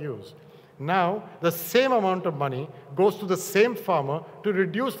fertilizer use. Now, the same amount of money goes to the same farmer to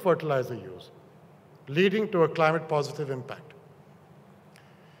reduce fertilizer use, leading to a climate-positive impact.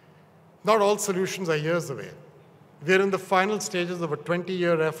 Not all solutions are years away. We are in the final stages of a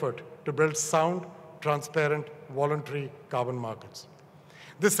 20-year effort to build sound, transparent, voluntary carbon markets.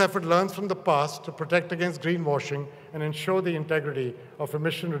 This effort learns from the past to protect against greenwashing and ensure the integrity of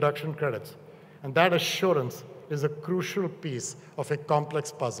emission reduction credits. And that assurance is a crucial piece of a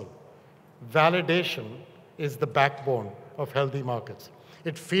complex puzzle. Validation is the backbone of healthy markets.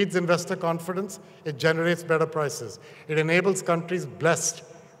 It feeds investor confidence, it generates better prices, it enables countries blessed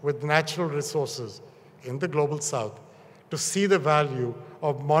with natural resources in the global south to see the value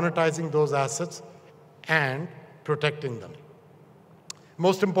of monetizing those assets and protecting them.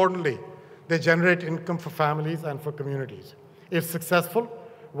 Most importantly, they generate income for families and for communities. If successful,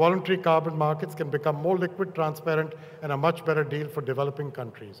 voluntary carbon markets can become more liquid, transparent, and a much better deal for developing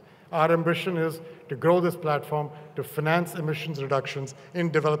countries. Our ambition is to grow this platform to finance emissions reductions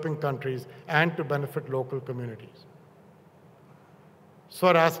in developing countries and to benefit local communities. So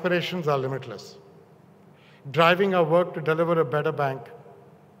our aspirations are limitless, driving our work to deliver a better bank,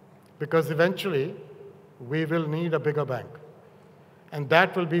 because eventually we will need a bigger bank. And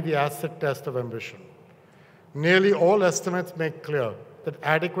that will be the acid test of ambition. Nearly all estimates make clear that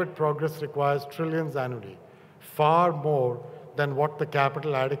adequate progress requires trillions annually. far more than what the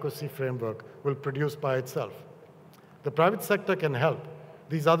capital adequacy framework will produce by itself. The private sector can help.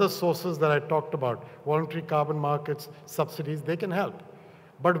 These other sources that I talked about, voluntary carbon markets, subsidies, they can help.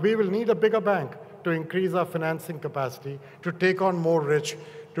 But we will need a bigger bank to increase our financing capacity, to take on more risk,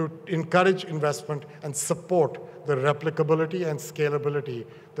 to encourage investment and support the replicability and scalability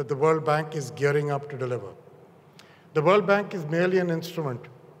that the World Bank is gearing up to deliver. The World Bank is merely an instrument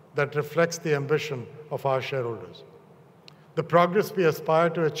that reflects the ambition of our shareholders. The progress we aspire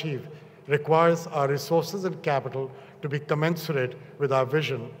to achieve requires our resources and capital to be commensurate with our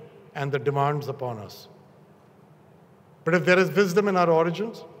vision and the demands upon us. But if there is wisdom in our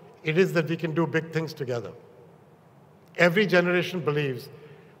origins, it is that we can do big things together. Every generation believes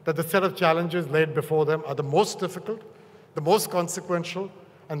that the set of challenges laid before them are the most difficult, the most consequential,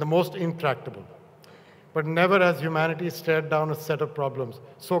 and the most intractable. But never has humanity stared down a set of problems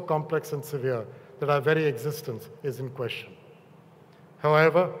so complex and severe that our very existence is in question.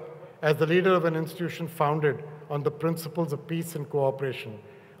 However, as the leader of an institution founded on the principles of peace and cooperation,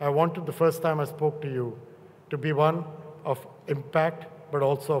 I wanted the first time I spoke to you to be one of impact, but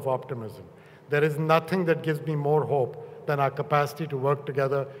also of optimism. There is nothing that gives me more hope than our capacity to work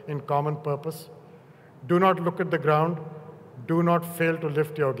together in common purpose. Do not look at the ground. Do not fail to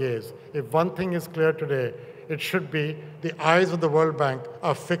lift your gaze. If one thing is clear today, it should be the eyes of the World Bank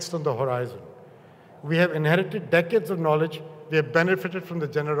are fixed on the horizon. We have inherited decades of knowledge. We have benefited from the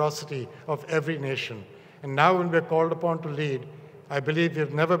generosity of every nation. And now when we are called upon to lead, I believe we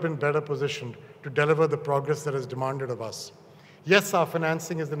have never been better positioned to deliver the progress that is demanded of us. Yes, our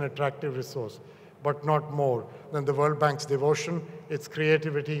financing is an attractive resource, but not more than the World Bank's devotion, its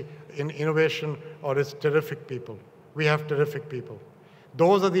creativity in innovation, or its terrific people. We have terrific people.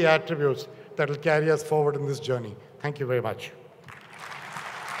 Those are the attributes that will carry us forward in this journey. Thank you very much.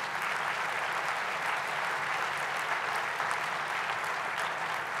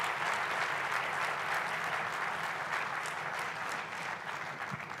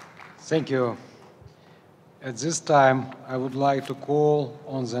 Thank you. At this time, I would like to call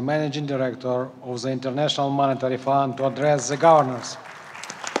on the Managing Director of the International Monetary Fund to address the governors.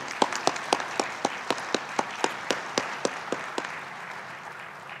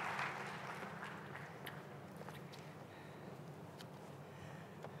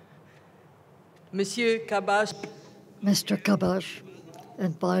 Monsieur Kabbaj. Mr. Kabbaj,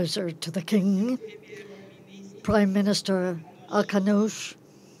 advisor to the King, Prime Minister Al-Kanoush,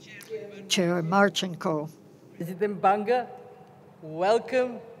 Chair Marchenko. President Banga,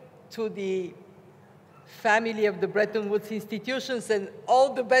 welcome to the family of the Bretton Woods institutions, and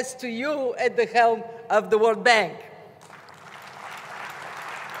all the best to you at the helm of the World Bank.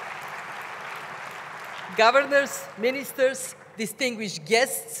 Governors, ministers, distinguished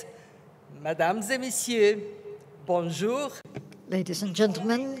guests, Mesdames et Messieurs, bonjour. Ladies and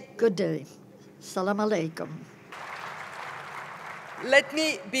gentlemen, good day. Salam alaikum. Let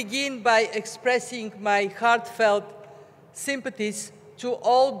me begin by expressing my heartfelt sympathies to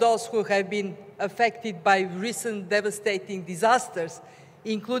all those who have been affected by recent devastating disasters,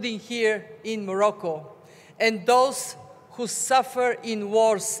 including here in Morocco, and those who suffer in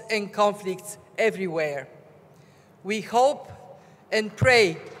wars and conflicts everywhere. We hope and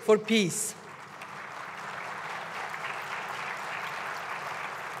pray for peace.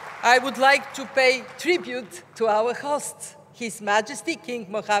 I would like to pay tribute to our hosts, His Majesty King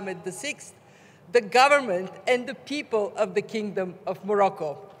Mohammed VI, the government and the people of the Kingdom of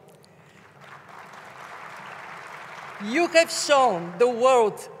Morocco. You have shown the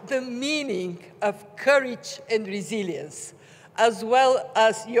world the meaning of courage and resilience, as well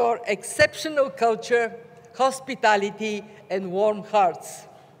as your exceptional culture, hospitality, and warm hearts.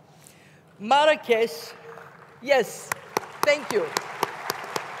 Marrakesh, yes, thank you.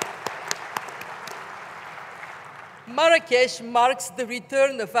 Marrakesh marks the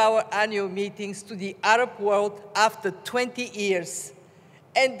return of our annual meetings to the Arab world after 20 years,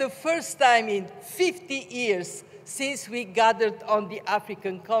 and the first time in 50 years since we gathered on the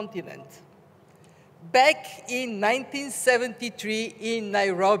African continent. Back in 1973 in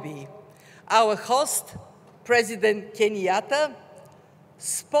Nairobi, our host, President Kenyatta,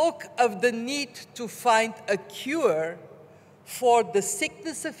 spoke of the need to find a cure for the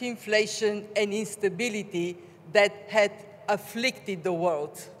sickness of inflation and instability that had afflicted the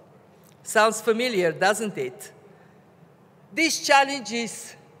world. Sounds familiar, doesn't it? These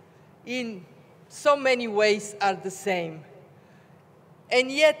challenges, in so many ways, are the same.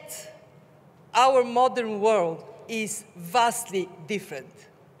 And yet, our modern world is vastly different.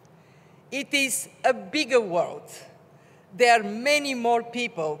 It is a bigger world. There are many more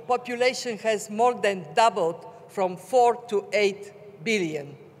people. Population has more than doubled from 4 to 8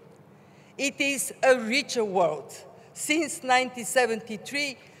 billion. It is a richer world. Since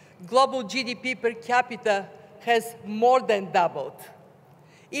 1973, global GDP per capita has more than doubled.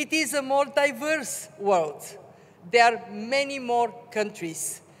 It is a more diverse world. There are many more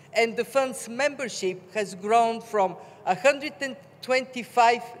countries, and the fund's membership has grown from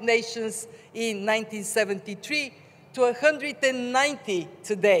 125 nations in 1973 to 190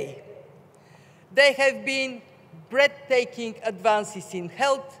 today. There have been breathtaking advances in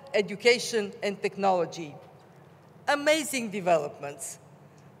health, education, and technology. Amazing developments,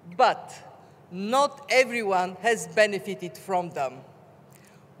 but not everyone has benefited from them.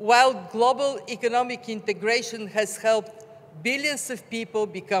 While global economic integration has helped billions of people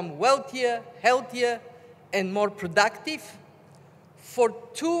become wealthier, healthier, and more productive, for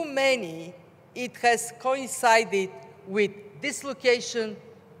too many, it has coincided with dislocation,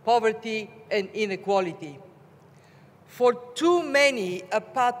 poverty, and inequality. For too many, a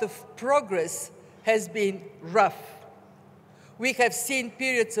path of progress has been rough. We have seen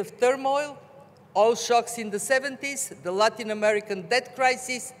periods of turmoil, oil shocks in the 70s, the Latin American debt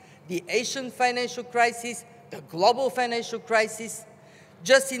crisis, the Asian financial crisis, the global financial crisis.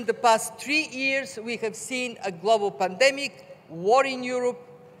 Just in the past 3 years, we have seen a global pandemic, war in Europe,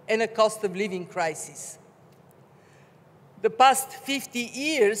 and a cost of living crisis. The past 50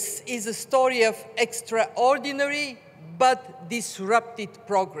 years is a story of extraordinary but disrupted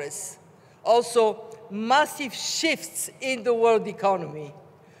progress. Also, massive shifts in the world economy.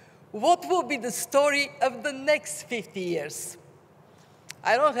 What will be the story of the next 50 years?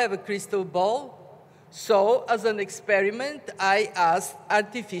 I don't have a crystal ball, so as an experiment, I asked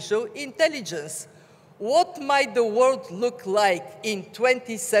artificial intelligence, what might the world look like in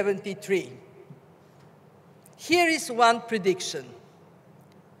 2073? Here is one prediction.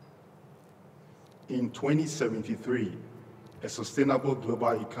 In 2073, a sustainable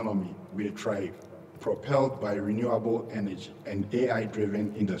global economy will thrive, propelled by renewable energy and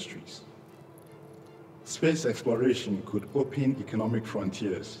AI-driven industries. Space exploration could open economic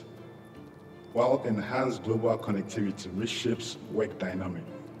frontiers, while enhanced global connectivity reshapes work dynamics.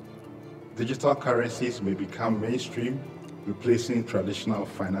 Digital currencies may become mainstream, replacing traditional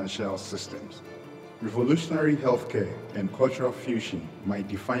financial systems. Revolutionary healthcare and cultural fusion might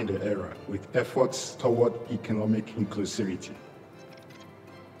define the era, with efforts toward economic inclusivity.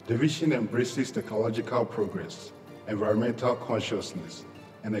 The vision embraces technological progress, environmental consciousness,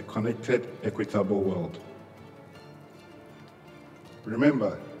 and a connected, equitable world.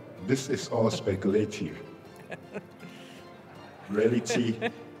 Remember, this is all speculative. Reality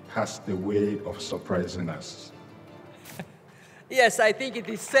has a way of surprising us. Yes, I think it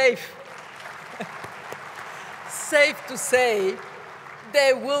is safe to say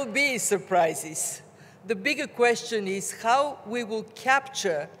there will be surprises. The bigger question is how we will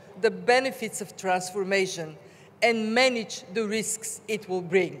capture the benefits of transformation and manage the risks it will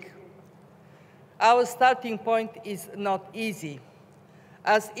bring. Our starting point is not easy.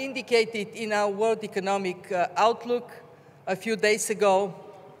 As indicated in our World Economic Outlook a few days ago,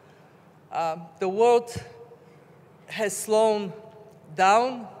 the world has slowed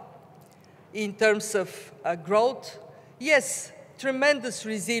down in terms of growth. Yes, tremendous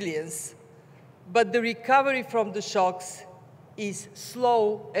resilience, but the recovery from the shocks is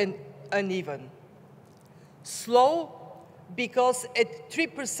slow and uneven. Slow because at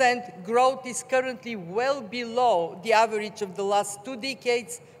 3% growth is currently well below the average of the last 2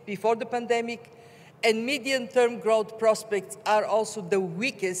 decades before the pandemic, and medium-term growth prospects are also the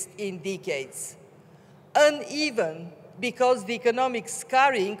weakest in decades. Uneven because the economic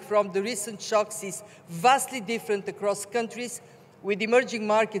scarring from the recent shocks is vastly different across countries, with emerging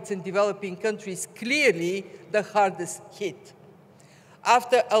markets and developing countries clearly the hardest hit.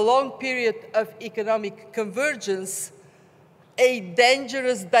 After a long period of economic convergence, a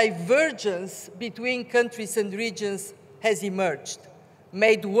dangerous divergence between countries and regions has emerged,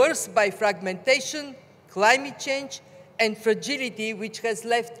 made worse by fragmentation, climate change, and fragility, which has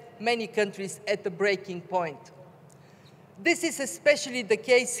left many countries at the breaking point. This is especially the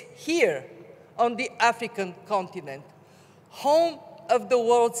case here on the African continent, home of the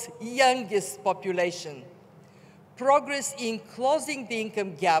world's youngest population. Progress in closing the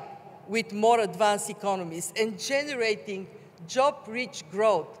income gap with more advanced economies and generating job-rich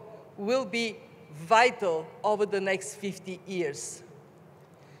growth will be vital over the next 50 years.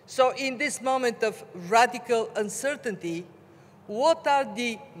 So in this moment of radical uncertainty, what are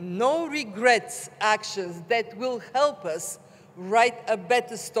the no-regrets actions that will help us write a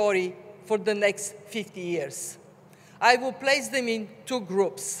better story for the next 50 years? I will place them in 2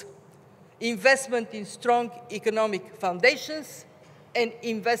 groups. investment in strong economic foundations, and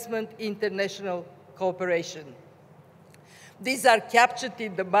investment in international cooperation. These are captured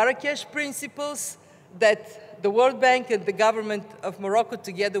in the Marrakesh principles that the World Bank and the government of Morocco,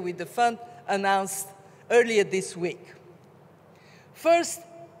 together with the fund, announced earlier this week. First,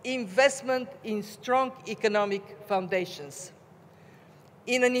 investment in strong economic foundations.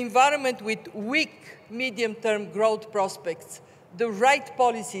 In an environment with weak medium-term growth prospects, the right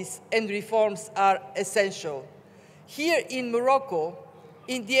policies and reforms are essential. Here in Morocco,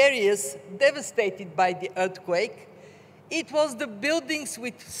 in the areas devastated by the earthquake, it was the buildings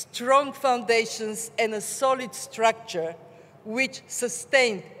with strong foundations and a solid structure which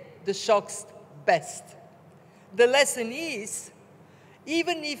sustained the shocks best. The lesson is,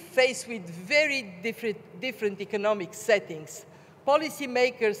 even if faced with very different economic settings,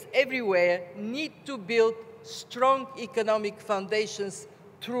 policymakers everywhere need to build strong economic foundations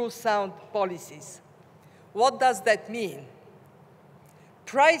through sound policies. What does that mean?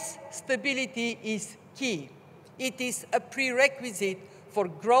 Price stability is key. It is a prerequisite for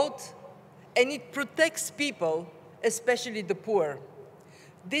growth, and it protects people, especially the poor.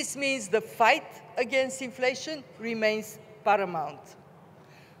 This means the fight against inflation remains paramount.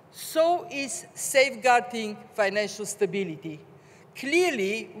 So is safeguarding financial stability.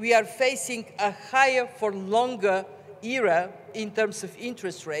 Clearly, we are facing a higher for longer era in terms of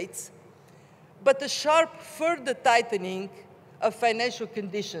interest rates, but a sharp further tightening of financial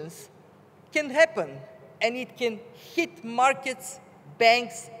conditions can happen, and it can hit markets,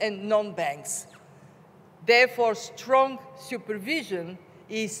 banks, and non-banks. Therefore, strong supervision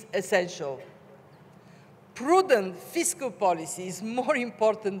is essential. Prudent fiscal policy is more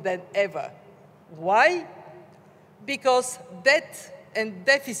important than ever. Why? Because debt and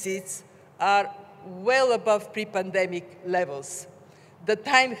deficits are well above pre-pandemic levels. The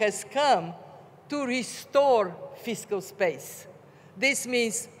time has come to restore fiscal space. This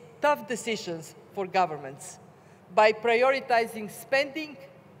means tough decisions for governments. By prioritizing spending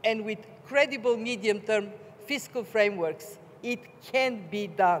and with credible medium-term fiscal frameworks, it can be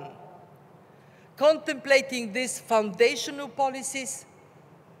done. Contemplating these foundational policies,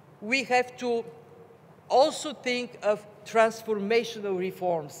 we have to also think of transformational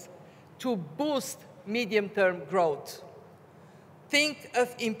reforms to boost medium-term growth. Think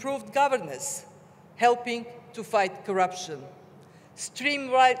of improved governance, helping to fight corruption.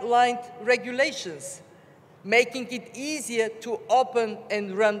 Streamlined regulations, making it easier to open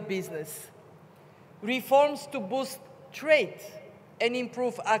and run business. Reforms to boost trade and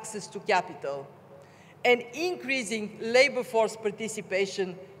improve access to capital. And increasing labor force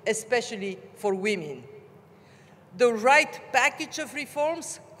participation, especially for women. The right package of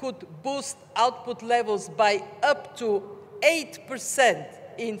reforms could boost output levels by up to 8%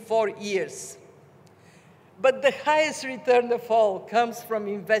 in 4 years. But the highest return of all comes from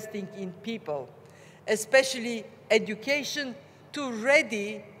investing in people, especially education, to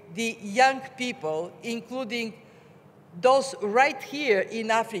ready the young people, including those right here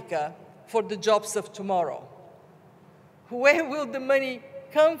in Africa, for the jobs of tomorrow. Where will the money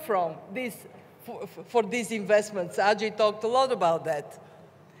come from for these investments? Ajay talked a lot about that.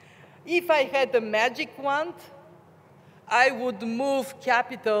 If I had a magic wand, I would move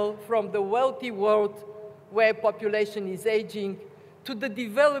capital from the wealthy world where population is aging to the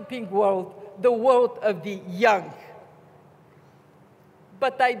developing world, the world of the young.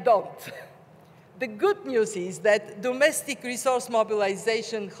 But I don't. The good news is that domestic resource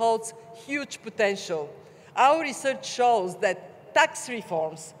mobilization holds huge potential. Our research shows that tax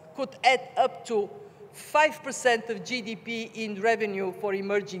reforms could add up to 5% of GDP in revenue for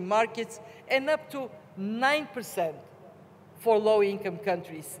emerging markets and up to 9% for low-income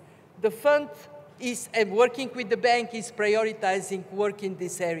countries. The fund is, and working with the bank, is prioritizing work in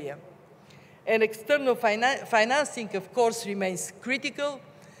this area. And external financing, of course, remains critical.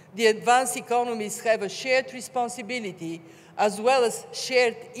 The advanced economies have a shared responsibility as well as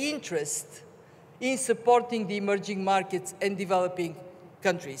shared interest in supporting the emerging markets and developing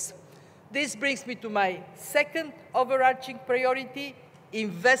countries. This brings me to my second overarching priority,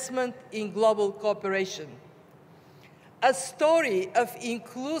 investment in global cooperation. A story of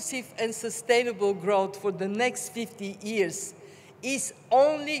inclusive and sustainable growth for the next 50 years is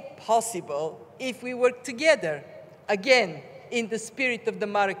only possible if we work together, again, in the spirit of the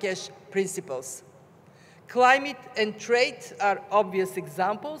Marrakesh principles. Climate and trade are obvious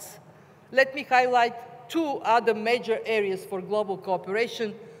examples. Let me highlight two other major areas for global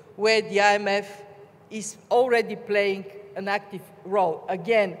cooperation where the IMF is already playing an active role,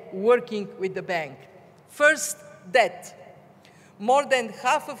 again, working with the bank. First, debt. more than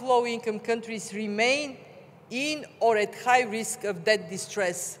half of low-income countries remain in or at high risk of debt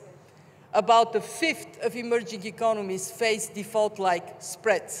distress. About a fifth of emerging economies face default-like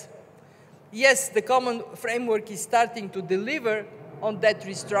spreads. Yes, the common framework is starting to deliver on debt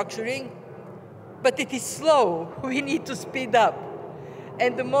restructuring, but it is slow. We need to speed up.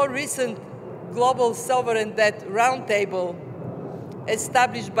 And the more recent Global Sovereign Debt Roundtable,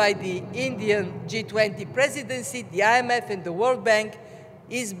 established by the Indian G20 presidency, the IMF, and the World Bank,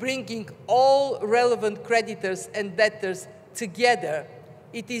 is bringing all relevant creditors and debtors together.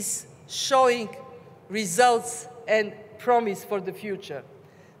 It is showing results and promise for the future.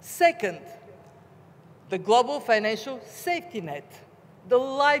 Second, the global financial safety net, the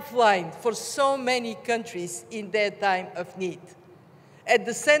lifeline for so many countries in their time of need. At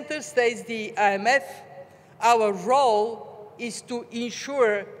the center stays the IMF. Our role is to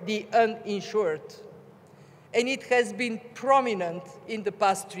insure the uninsured. And it has been prominent in the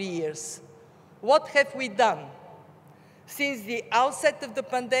past 3 years. What have we done? Since the outset of the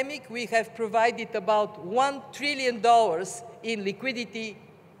pandemic, we have provided about $1 trillion in liquidity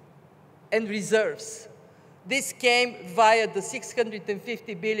and reserves. This came via the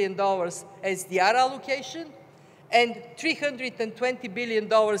 $650 billion SDR allocation and $320 billion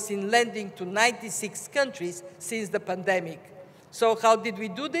in lending to 96 countries since the pandemic. So how did we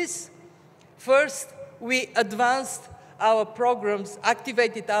do this? First, we advanced our programs,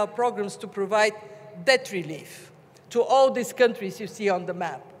 activated our programs to provide debt relief to all these countries you see on the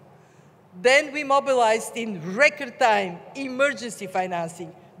map. Then we mobilized in record time emergency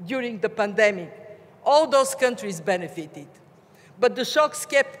financing during the pandemic. All those countries benefited. But the shocks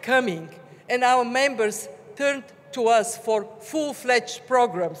kept coming, and our members turned to us for full-fledged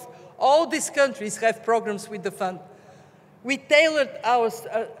programs. All these countries have programs with the fund. We tailored our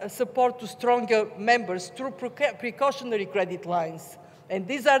support to stronger members through precautionary credit lines. And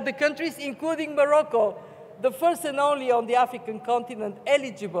these are the countries, including Morocco, the first and only on the African continent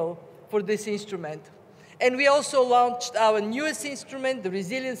eligible for this instrument. And we also launched our newest instrument, the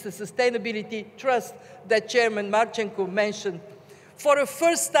Resilience and Sustainability Trust that Chairman Marchenko mentioned. For the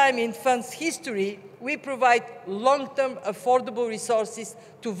first time in fund's history, we provide long-term affordable resources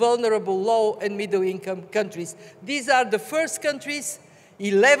to vulnerable low and middle-income countries. These are the first countries,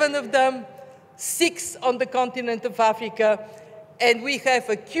 11 of them, 6 on the continent of Africa, and we have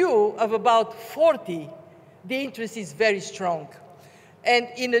a queue of about 40. The interest is very strong. And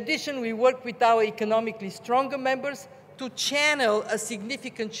in addition, we work with our economically stronger members to channel a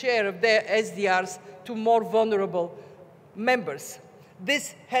significant share of their SDRs to more vulnerable members.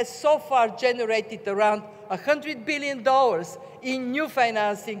 This has so far generated around $100 billion in new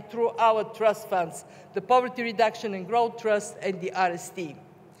financing through our trust funds, the Poverty Reduction and Growth Trust and the RST.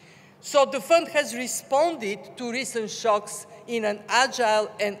 So the fund has responded to recent shocks in an agile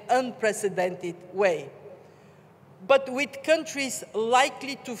and unprecedented way. But with countries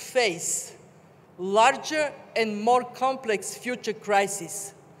likely to face larger and more complex future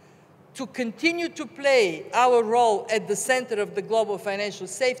crises, to continue to play our role at the center of the global financial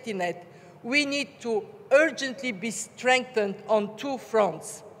safety net, we need to urgently be strengthened on 2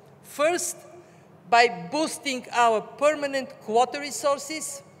 fronts. First, by boosting our permanent quota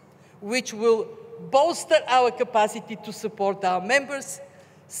resources, which will bolster our capacity to support our members.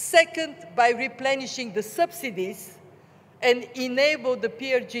 Second, by replenishing the subsidies and enable the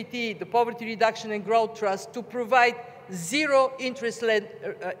PRGT, the Poverty Reduction and Growth Trust, to provide zero interest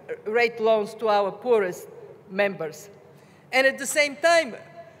rate loans to our poorest members. And at the same time,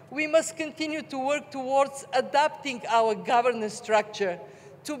 we must continue to work towards adapting our governance structure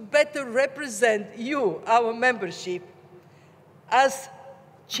to better represent you, our membership, as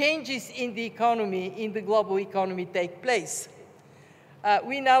changes in the economy, in the global economy take place.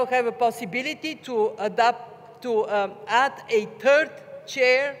 We now have a possibility to add a 3rd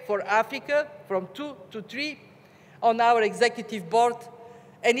chair for Africa from 2 to 3 on our executive board,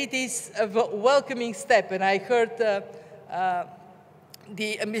 and it is a welcoming step. And I heard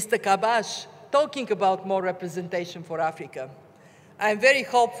Mr. Kabbaj talking about more representation for Africa. I'm very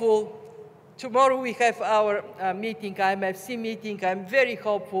hopeful. Tomorrow we have our meeting, IMFC meeting. I'm very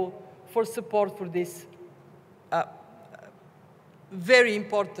hopeful for support for these very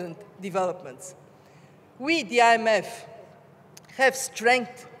important developments. We, the IMF, have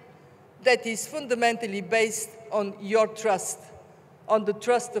strength that is fundamentally based on your trust, on the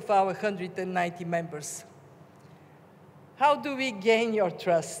trust of our 190 members. How do we gain your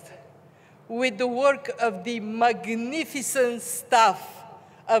trust? With the work of the magnificent staff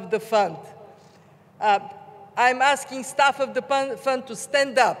of the fund. I'm asking staff of the fund to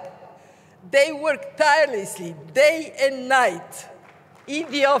stand up. They work tirelessly, day and night, in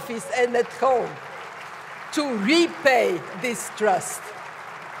the office and at home to repay this trust.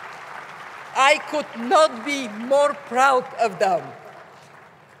 I could not be more proud of them.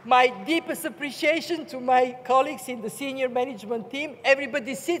 My deepest appreciation to my colleagues in the senior management team.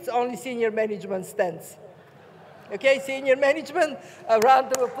 Everybody sits, only senior management stands. Okay, senior management, a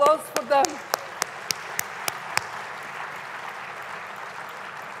round of applause for them.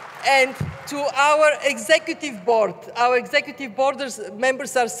 And to our executive board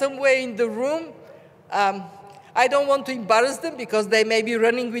members are somewhere in the room. I don't want to embarrass them because they may be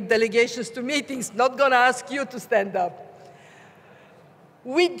running with delegations to meetings. Not going to ask you to stand up.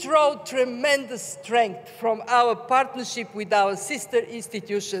 We draw tremendous strength from our partnership with our sister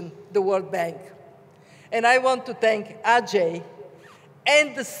institution, the World Bank. And I want to thank Ajay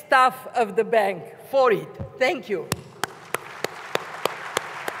and the staff of the bank for it. Thank you.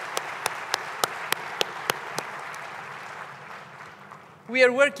 We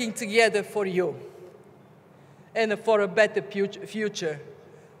are working together for you and for a better future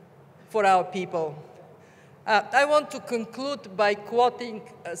for our people. I want to conclude by quoting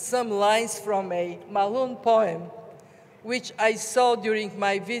some lines from a Malun poem, which I saw during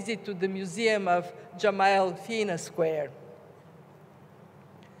my visit to the Museum of Jamal Fina Square.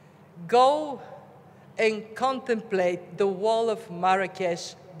 Go and contemplate the wall of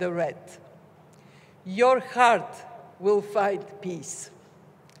Marrakesh the Red. Your heart will find peace.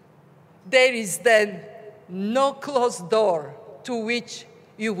 There is then no closed door to which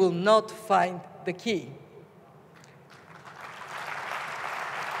you will not find the key.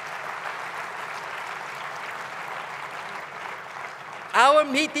 Our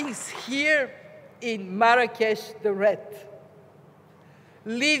meetings here in Marrakesh the Red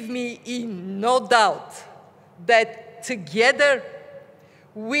leave me in no doubt that together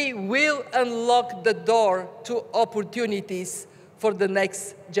we will unlock the door to opportunities for the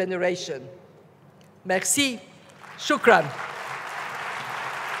next generation. Merci. Shukran.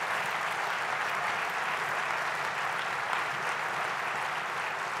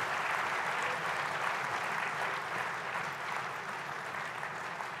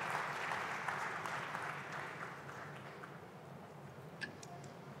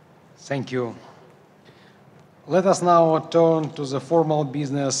 Thank you. Let us now turn to the formal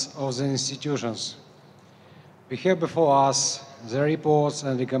business of the institutions. We have before us the reports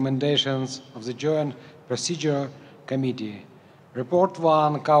and recommendations of the Joint Procedure Committee. Report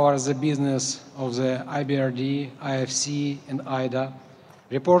 1 covers the business of the IBRD, IFC, and IDA.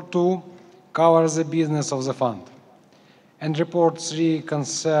 Report 2 covers the business of the fund. And Report 3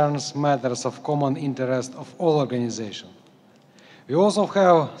 concerns matters of common interest of all organizations. We also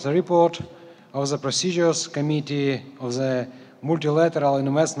have the report of the Procedures Committee of the Multilateral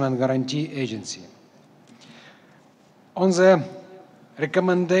Investment Guarantee Agency. On the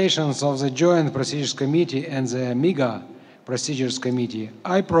recommendations of the Joint Procedures Committee and the MIGA Procedures Committee,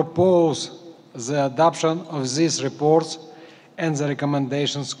 I propose the adoption of these reports and the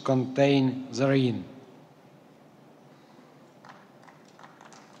recommendations contained therein.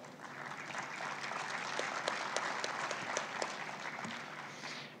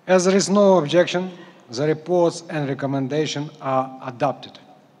 As there is no objection, the reports and recommendations are adopted.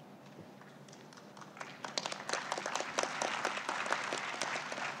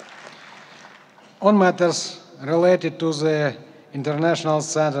 On matters related to the International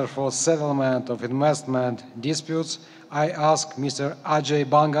Center for Settlement of Investment Disputes, I ask Mr. Ajay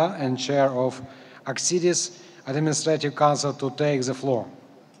Banga, and Chair of ACCIDIS Administrative Council, to take the floor.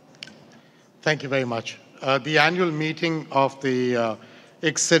 Thank you very much. The annual meeting of the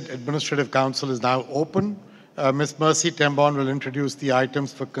ICSID Administrative Council is now open. Ms. Mercy Tembon will introduce the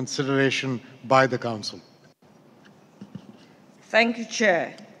items for consideration by the Council. Thank you,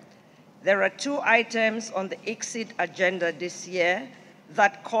 Chair. There are 2 items on the ICSID agenda this year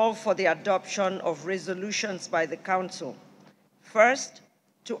that call for the adoption of resolutions by the Council. First,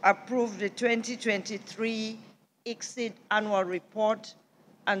 to approve the 2023 ICSID annual report,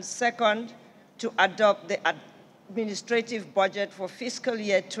 and second, to adopt the administrative budget for fiscal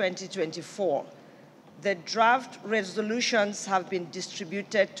year 2024. The draft resolutions have been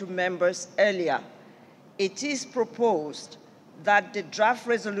distributed to members earlier. It is proposed that the draft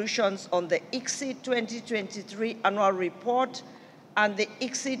resolutions on the ICSID 2023 annual report and the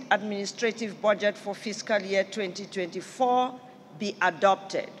ICSID administrative budget for fiscal year 2024 be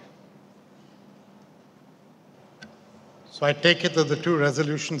adopted. So I take it that the 2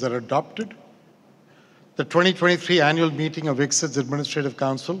 resolutions are adopted. The 2023 annual meeting of ICSID's Administrative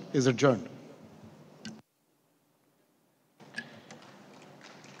Council is adjourned.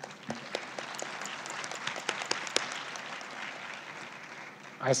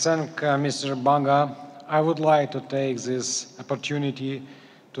 I thank Mr. Banga. I would like to take this opportunity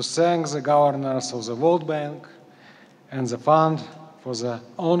to thank the governors of the World Bank and the Fund for the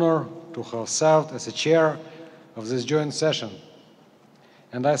honor to have served as a chair of this joint session.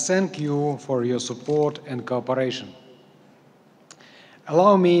 And I thank you for your support and cooperation.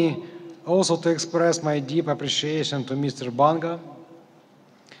 Allow me also to express my deep appreciation to Mr. Banga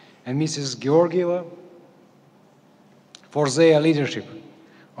and Mrs. Georgieva for their leadership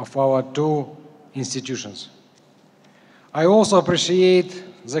of our two institutions. I also appreciate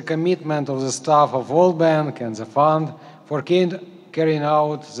the commitment of the staff of World Bank and the Fund for carrying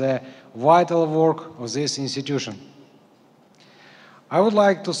out the vital work of this institution. I would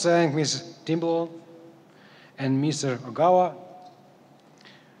like to thank Ms. Timblon and Mr. Ogawa,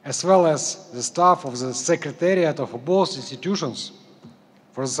 as well as the staff of the Secretariat of both institutions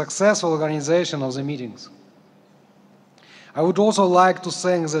for the successful organization of the meetings. I would also like to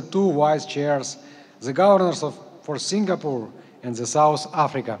thank the two vice chairs, the governors for Singapore and the South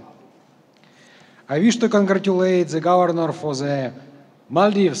Africa. I wish to congratulate the governor for the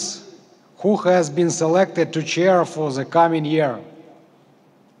Maldives, who has been selected to chair for the coming year.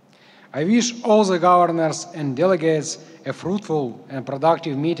 I wish all the governors and delegates a fruitful and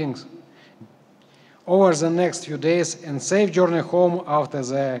productive meetings over the next few days and safe journey home after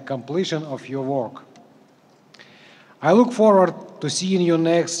the completion of your work. I look forward to seeing you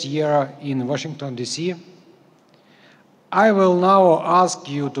next year in Washington, D.C. I will now ask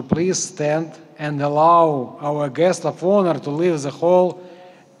you to please stand and allow our guest of honor to leave the hall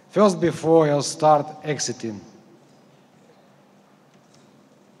first before you start exiting.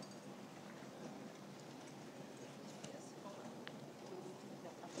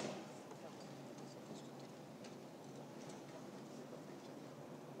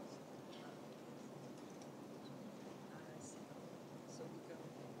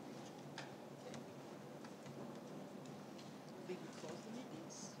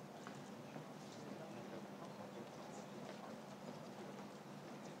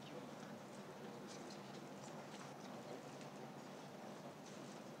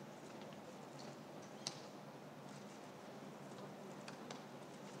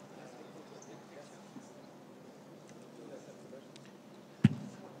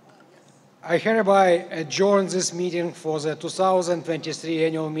 I hereby adjourn this meeting for the 2023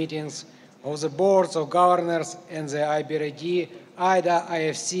 annual meetings of the Boards of Governors and the IBRD, IDA,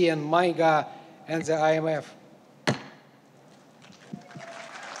 IFC, and MIGA, and the IMF.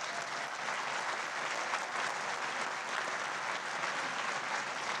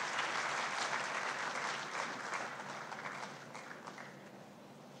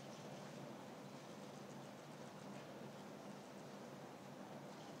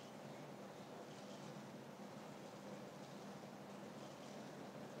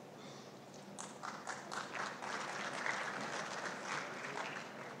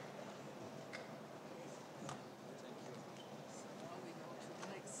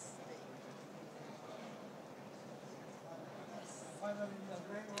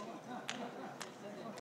 Finally,